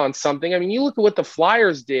bidding on something, I mean, you look at what the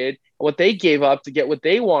Flyers did, what they gave up to get what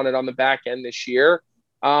they wanted on the back end this year,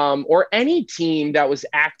 or any team that was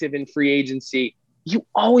active in free agency. You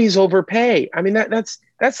always overpay. I mean,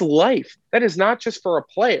 that's life. That is not just for a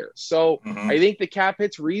player. So I think the cap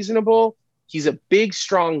hit's reasonable. He's a big,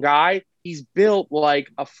 strong guy. He's built like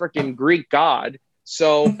a freaking Greek god.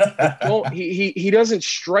 So he doesn't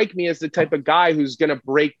strike me as the type of guy who's going to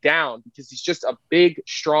break down, because he's just a big,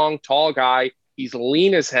 strong, tall guy. He's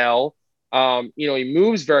lean as hell. He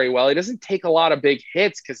moves very well. He doesn't take a lot of big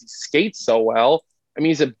hits because he skates so well. I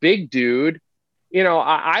mean, he's a big dude.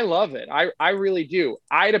 I love it. I really do.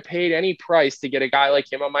 I'd have paid any price to get a guy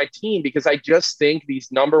like him on my team, because I just think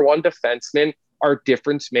these number one defensemen are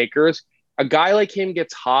difference makers. A guy like him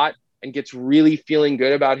gets hot and gets really feeling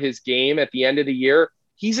good about his game at the end of the year.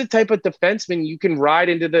 He's a type of defenseman you can ride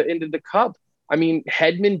into the cup. I mean,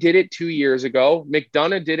 Hedman did it 2 years ago.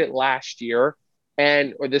 McDonough did it last year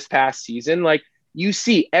or this past season. You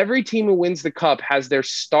see, every team who wins the cup has their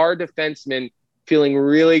star defenseman feeling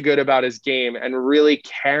really good about his game and really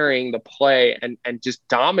carrying the play and just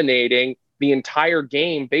dominating the entire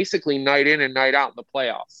game, basically night in and night out in the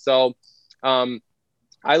playoffs. So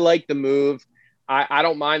I like the move. I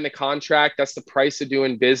don't mind the contract. That's the price of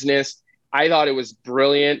doing business. I thought it was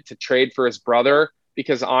brilliant to trade for his brother,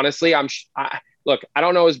 because honestly, I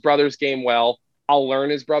don't know his brother's game well. I'll learn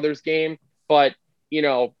his brother's game, but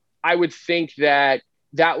I would think that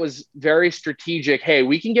was very strategic. Hey,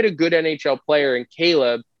 we can get a good NHL player in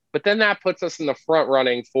Caleb, but then that puts us in the front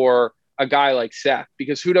running for a guy like Seth,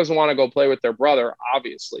 because who doesn't want to go play with their brother,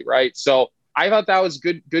 obviously, right? So I thought that was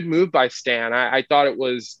good move by Stan. I thought it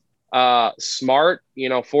was smart,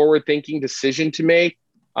 forward-thinking decision to make.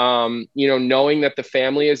 Knowing that the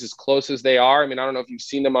family is as close as they are. I mean, I don't know if you've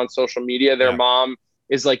seen them on social media. Their mom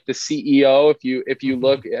is like the CEO. If you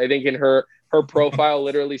look, I think in her her profile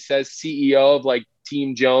literally says CEO of like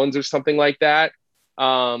Team Jones or something like that.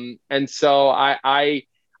 And so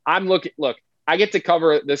I'm looking, look, I get to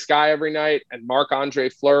cover this guy every night, and Marc-Andre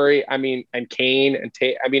Fleury, I mean, and Kane and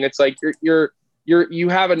Tate. I mean, it's like you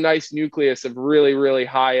have a nice nucleus of really, really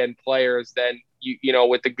high end players then you know,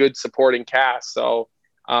 with a good supporting cast. So,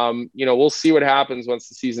 you know, we'll see what happens once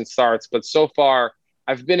the season starts, but so far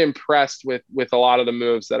I've been impressed with a lot of the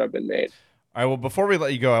moves that have been made. All right, well, before we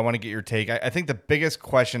let you go, I want to get your take. I think the biggest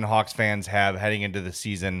question Hawks fans have heading into the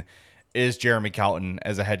season is Jeremy Colton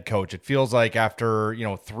as a head coach. It feels like after, you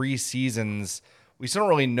know, 3 seasons, we still don't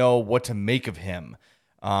really know what to make of him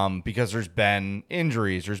because there's been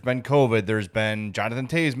injuries, there's been COVID, there's been Jonathan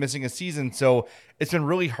Toews missing a season. So it's been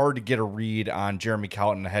really hard to get a read on Jeremy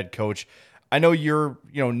Colton, a head coach. I know you're,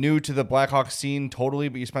 you know, new to the Blackhawks scene totally,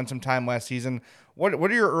 but you spent some time last season. What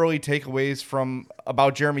are your early takeaways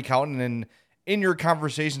about Jeremy Colton, and in your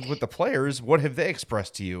conversations with the players, what have they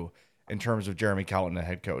expressed to you in terms of Jeremy Colton, a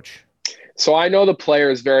head coach? So I know the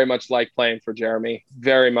players very much like playing for Jeremy,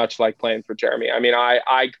 very much like playing for Jeremy. I mean,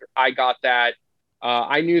 I got that.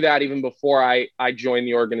 I knew that even before I joined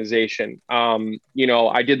the organization. You know,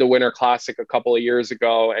 I did the Winter Classic a couple of years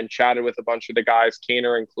ago and chatted with a bunch of the guys,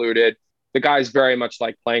 Kaner included. The guys very much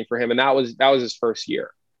like playing for him. And that was his first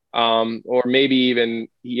year. Or maybe even,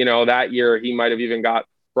 you know, that year he might've even got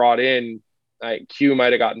brought in. Q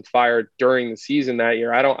might have gotten fired during the season that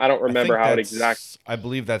year. I don't remember how it exactly. I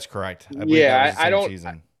believe that's correct.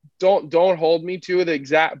 Don't hold me to the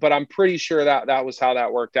exact, but I'm pretty sure that was how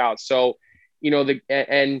that worked out. So, you know,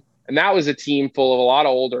 and that was a team full of a lot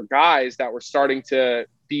of older guys that were starting to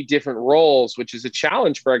be different roles, which is a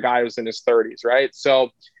challenge for a guy who's in his 30s, right?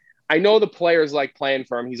 So I know the players like playing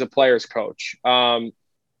for him. He's a player's coach.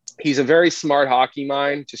 He's a very smart hockey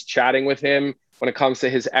mind, just chatting with him when it comes to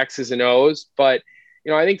his X's and O's. But,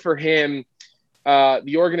 you know, I think for him,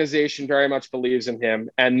 the organization very much believes in him,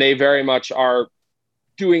 and they very much are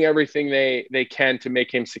doing everything they can to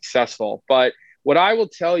make him successful. But what I will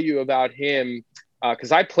tell you about him,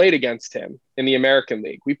 because I played against him in the American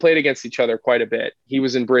League. We played against each other quite a bit. He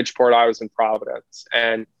was in Bridgeport, I was in Providence.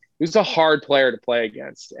 And he was a hard player to play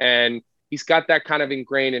against. And he's got that kind of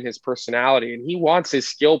ingrained in his personality. And he wants his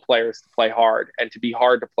skill players to play hard and to be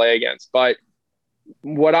hard to play against. But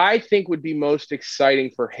what I think would be most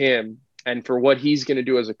exciting for him and for what he's going to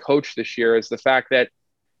do as a coach this year is the fact that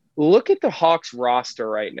look at the Hawks roster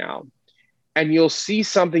right now, and you'll see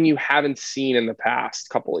something you haven't seen in the past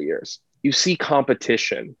couple of years. You see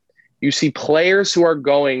competition. You see players who are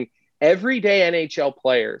going everyday NHL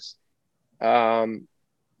players,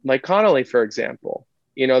 like Connolly, for example.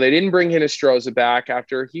 You know, they didn't bring Hinostroza back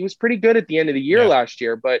after he was pretty good at the end of the year last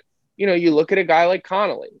year, but you know, you look at a guy like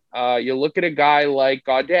Connolly, you look at a guy like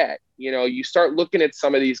Gaudette, you know, you start looking at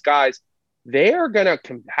some of these guys, they are going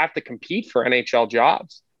to have to compete for NHL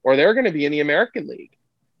jobs, or they're going to be in the American League.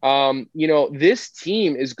 You know, this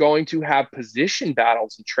team is going to have position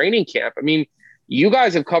battles in training camp. I mean, you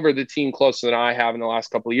guys have covered the team closer than I have in the last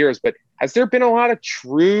couple of years, but has there been a lot of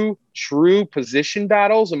true position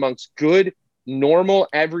battles amongst good, normal,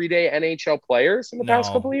 everyday NHL players in the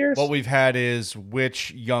past couple of years? What we've had is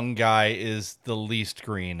which young guy is the least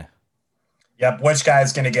green. Yep, which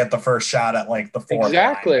guy's going to get the first shot at like the fourth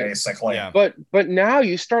line, basically. Yeah. But now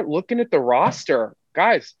you start looking at the roster,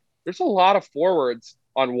 guys. There's a lot of forwards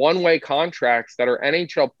on one-way contracts that are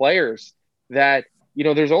NHL players that, you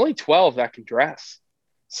know, there's only 12 that can dress.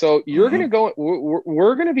 So you're going to go.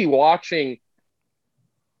 We're going to be watching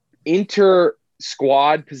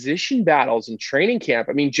inter-squad position battles in training camp.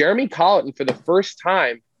 I mean, Jeremy Colton for the first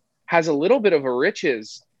time has a little bit of a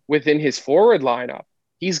riches within his forward lineup.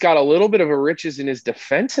 He's got a little bit of a riches in his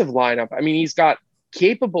defensive lineup. I mean, he's got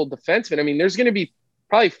capable defensemen. I mean, there's going to be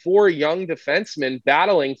probably 4 young defensemen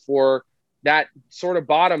battling for that sort of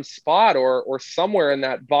bottom spot or somewhere in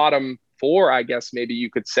that bottom 4, I guess maybe you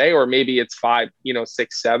could say, or maybe it's 5,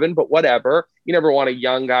 6, 7, but whatever. You never want a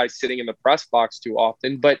young guy sitting in the press box too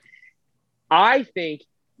often. But I think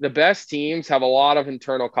the best teams have a lot of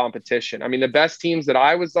internal competition. I mean, the best teams that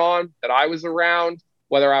I was on, that I was around,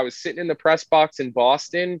 whether I was sitting in the press box in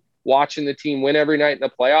Boston, watching the team win every night in the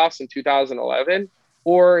playoffs in 2011,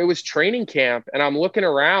 or it was training camp and I'm looking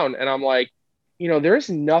around and I'm like, there's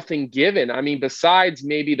nothing given. I mean, besides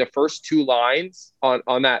maybe the first 2 lines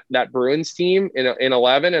on that Bruins team in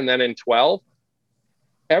 11 and then in 12,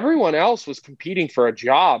 everyone else was competing for a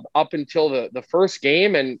job up until the first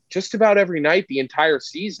game and just about every night the entire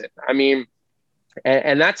season. I mean,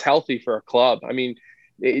 and that's healthy for a club. I mean,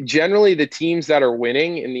 generally the teams that are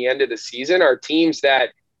winning in the end of the season are teams that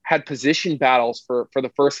had position battles for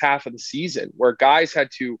the first half of the season where guys had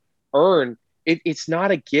to earn it's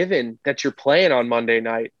not a given that you're playing on Monday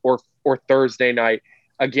night or Thursday night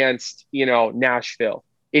against, Nashville.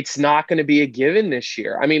 It's not going to be a given this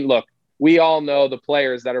year. I mean, look, we all know the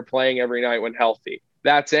players that are playing every night when healthy.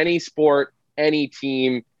 That's any sport, any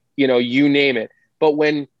team, you name it. But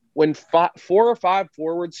when 4 or 5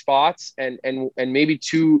 forward spots and maybe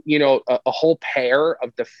 2, a whole pair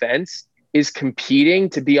of defense is competing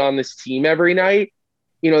to be on this team every night,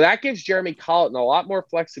 that gives Jeremy Colleton a lot more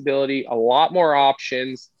flexibility, a lot more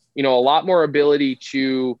options, a lot more ability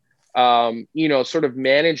to, sort of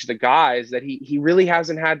manage the guys that he really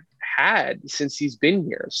hasn't had since he's been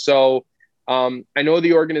here. So I know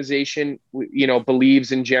the organization,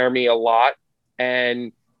 believes in Jeremy a lot,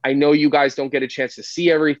 and I know you guys don't get a chance to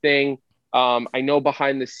see everything. I know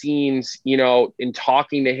behind the scenes, in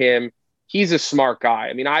talking to him, he's a smart guy.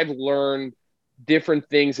 I mean, I've learned different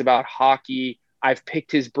things about hockey. I've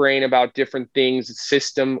picked his brain about different things,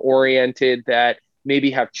 system oriented, that maybe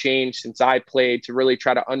have changed since I played, to really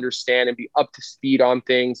try to understand and be up to speed on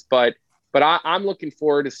things. But I'm looking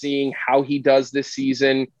forward to seeing how he does this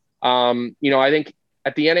season. I think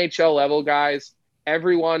at the NHL level, guys,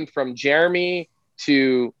 everyone from Jeremy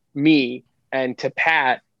to me and to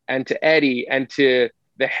Pat and to Eddie and to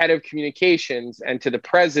the head of communications and to the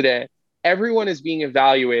president, everyone is being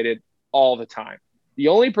evaluated all the time. The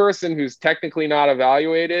only person who's technically not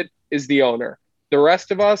evaluated is the owner. The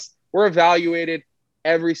rest of us, we're evaluated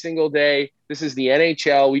every single day. This is the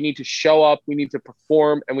NHL. We need to show up, we need to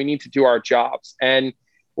perform, and we need to do our jobs. And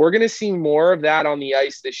we're going to see more of that on the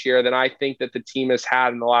ice this year than I think that the team has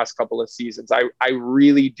had in the last couple of seasons. I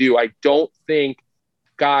really do. I don't think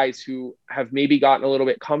guys who have maybe gotten a little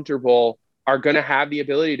bit comfortable are going to have the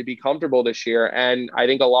ability to be comfortable this year. And I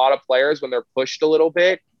think a lot of players, when they're pushed a little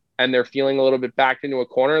bit and they're feeling a little bit backed into a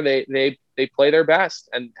corner, they play their best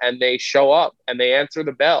and they show up and they answer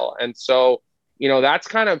the bell. And so, that's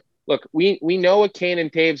kind of, look, we know what Kane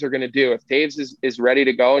and Taves are going to do. If Taves is ready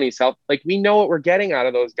to go and he's healthy, we know what we're getting out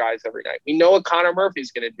of those guys every night. We know what Connor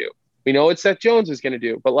Murphy's going to do. We know what Seth Jones is going to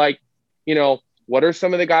do. But what are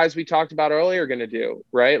some of the guys we talked about earlier going to do,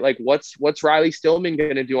 right? What's Riley Stillman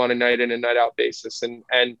going to do on a night in and night out basis?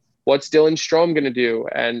 And what's Dylan Strome going to do?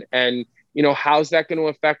 And how's that going to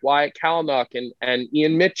affect Wyatt Kalynuk and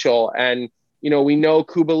Ian Mitchell? And, we know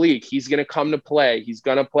Kubalik, he's going to come to play. He's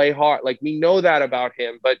going to play hard. We know that about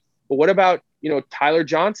him. But what about, Tyler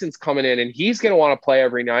Johnson's coming in and he's going to want to play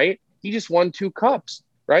every night. He just won 2 cups,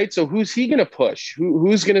 right? So who's he going to push?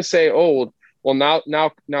 Who's going to say, oh, well,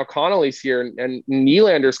 now Connolly's here and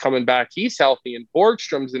Nylander's coming back. He's healthy and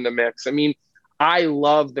Borgstrom's in the mix. I mean, I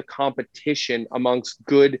love the competition amongst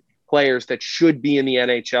good players that should be in the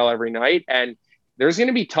NHL every night. And there's going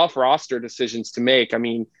to be tough roster decisions to make. I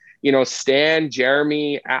mean, Stan,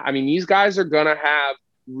 Jeremy, these guys are going to have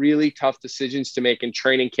really tough decisions to make in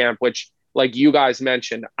training camp, which, like you guys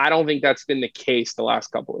mentioned, I don't think that's been the case the last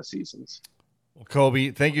couple of seasons. Well,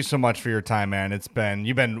 Colby, thank you so much for your time, man.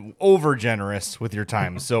 You've been over generous with your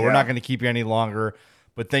time, so we're not going to keep you any longer,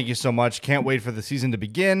 but thank you so much. Can't wait for the season to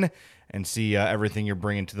begin and see everything you're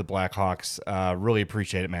bringing to the Blackhawks. Really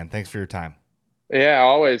appreciate it, man. Thanks for your time. Yeah,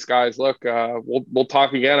 always, guys. Look, we'll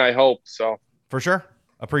talk again, I hope. So for sure.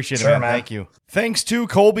 Appreciate it, man. Thank you. Thanks to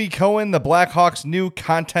Colby Cohen, the Blackhawks' new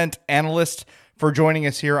content analyst, for joining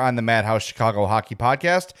us here on the Madhouse Chicago Hockey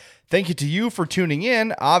Podcast. Thank you to you for tuning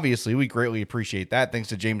in. Obviously, we greatly appreciate that. Thanks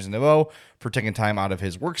to James Naveau for taking time out of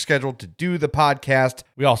his work schedule to do the podcast.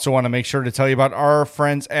 We also want to make sure to tell you about our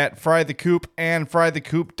friends at Fry the Coop and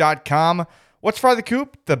frythecoop.com. What's Fry the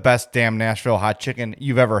Coop? The best damn Nashville hot chicken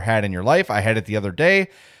you've ever had in your life. I had it the other day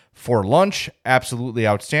for lunch. Absolutely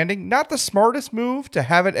outstanding. Not the smartest move to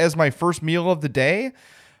have it as my first meal of the day,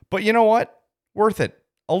 but you know what? Worth it.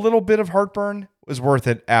 A little bit of heartburn was worth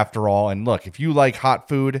it after all. And look, if you like hot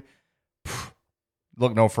food,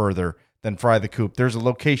 look no further than Fry the Coop. There's a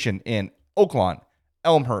location in Oaklawn,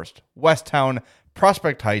 Elmhurst, Westtown,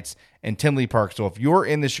 Prospect Heights, and Tinley Park. So if you're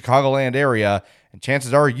in the Chicagoland area, and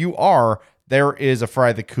chances are you are, there is a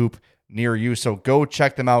Fry the Coop near you. So go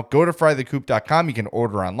check them out. Go to frythecoop.com. You can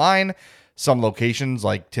order online. Some locations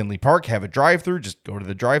like Tinley Park have a drive-thru. Just go to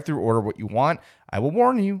the drive-thru, order what you want. I will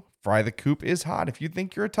warn you, Fry the Coop is hot. If you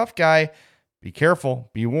think you're a tough guy, be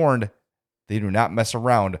careful. Be warned. They do not mess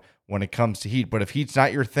around when it comes to heat. But if heat's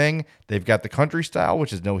not your thing, they've got the country style,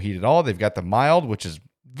 which is no heat at all. They've got the mild, which is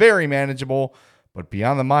very manageable. But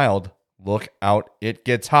beyond the mild, look out. It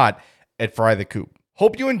gets hot at Fry the Coop.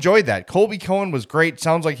 Hope you enjoyed that. Colby Cohen was great.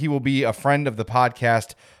 Sounds like he will be a friend of the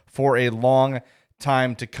podcast for a long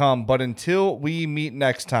time to come. But until we meet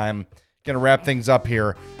next time, going to wrap things up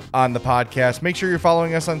here on the podcast. Make sure you're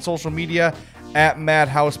following us on social media at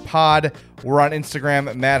Madhouse Pod. We're on Instagram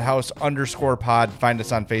at Madhouse_pod. Find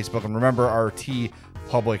us on Facebook. And remember our T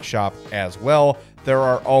Public shop as well. There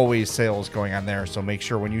are always sales going on there. So make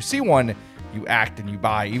sure when you see one, you act and you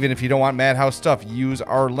buy. Even if you don't want Madhouse stuff, use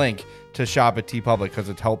our link to shop at T Public because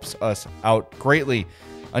it helps us out greatly.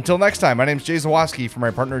 Until next time, my name is Jay Zawoski. For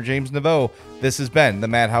my partner James Naveau, this has been the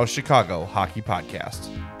Madhouse Chicago Hockey Podcast.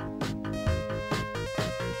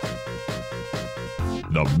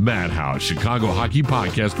 The Madhouse Chicago Hockey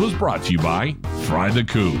Podcast was brought to you by Fry the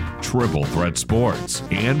Coop, Triple Threat Sports,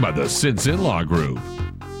 and by the Sinson Law Group.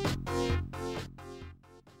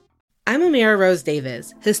 I'm Amira Rose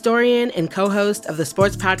Davis, historian and co-host of the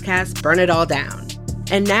sports podcast Burn It All Down.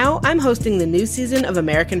 And now I'm hosting the new season of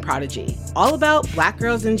American Prodigy, all about Black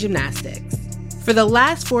girls in gymnastics. For the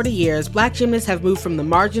last 40 years, Black gymnasts have moved from the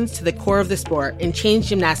margins to the core of the sport and changed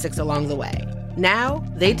gymnastics along the way. Now,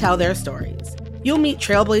 they tell their stories. You'll meet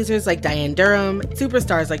trailblazers like Diane Durham,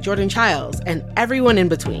 superstars like Jordan Childs, and everyone in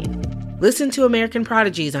between. Listen to American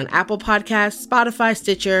Prodigies on Apple Podcasts, Spotify,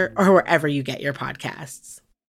 Stitcher, or wherever you get your podcasts.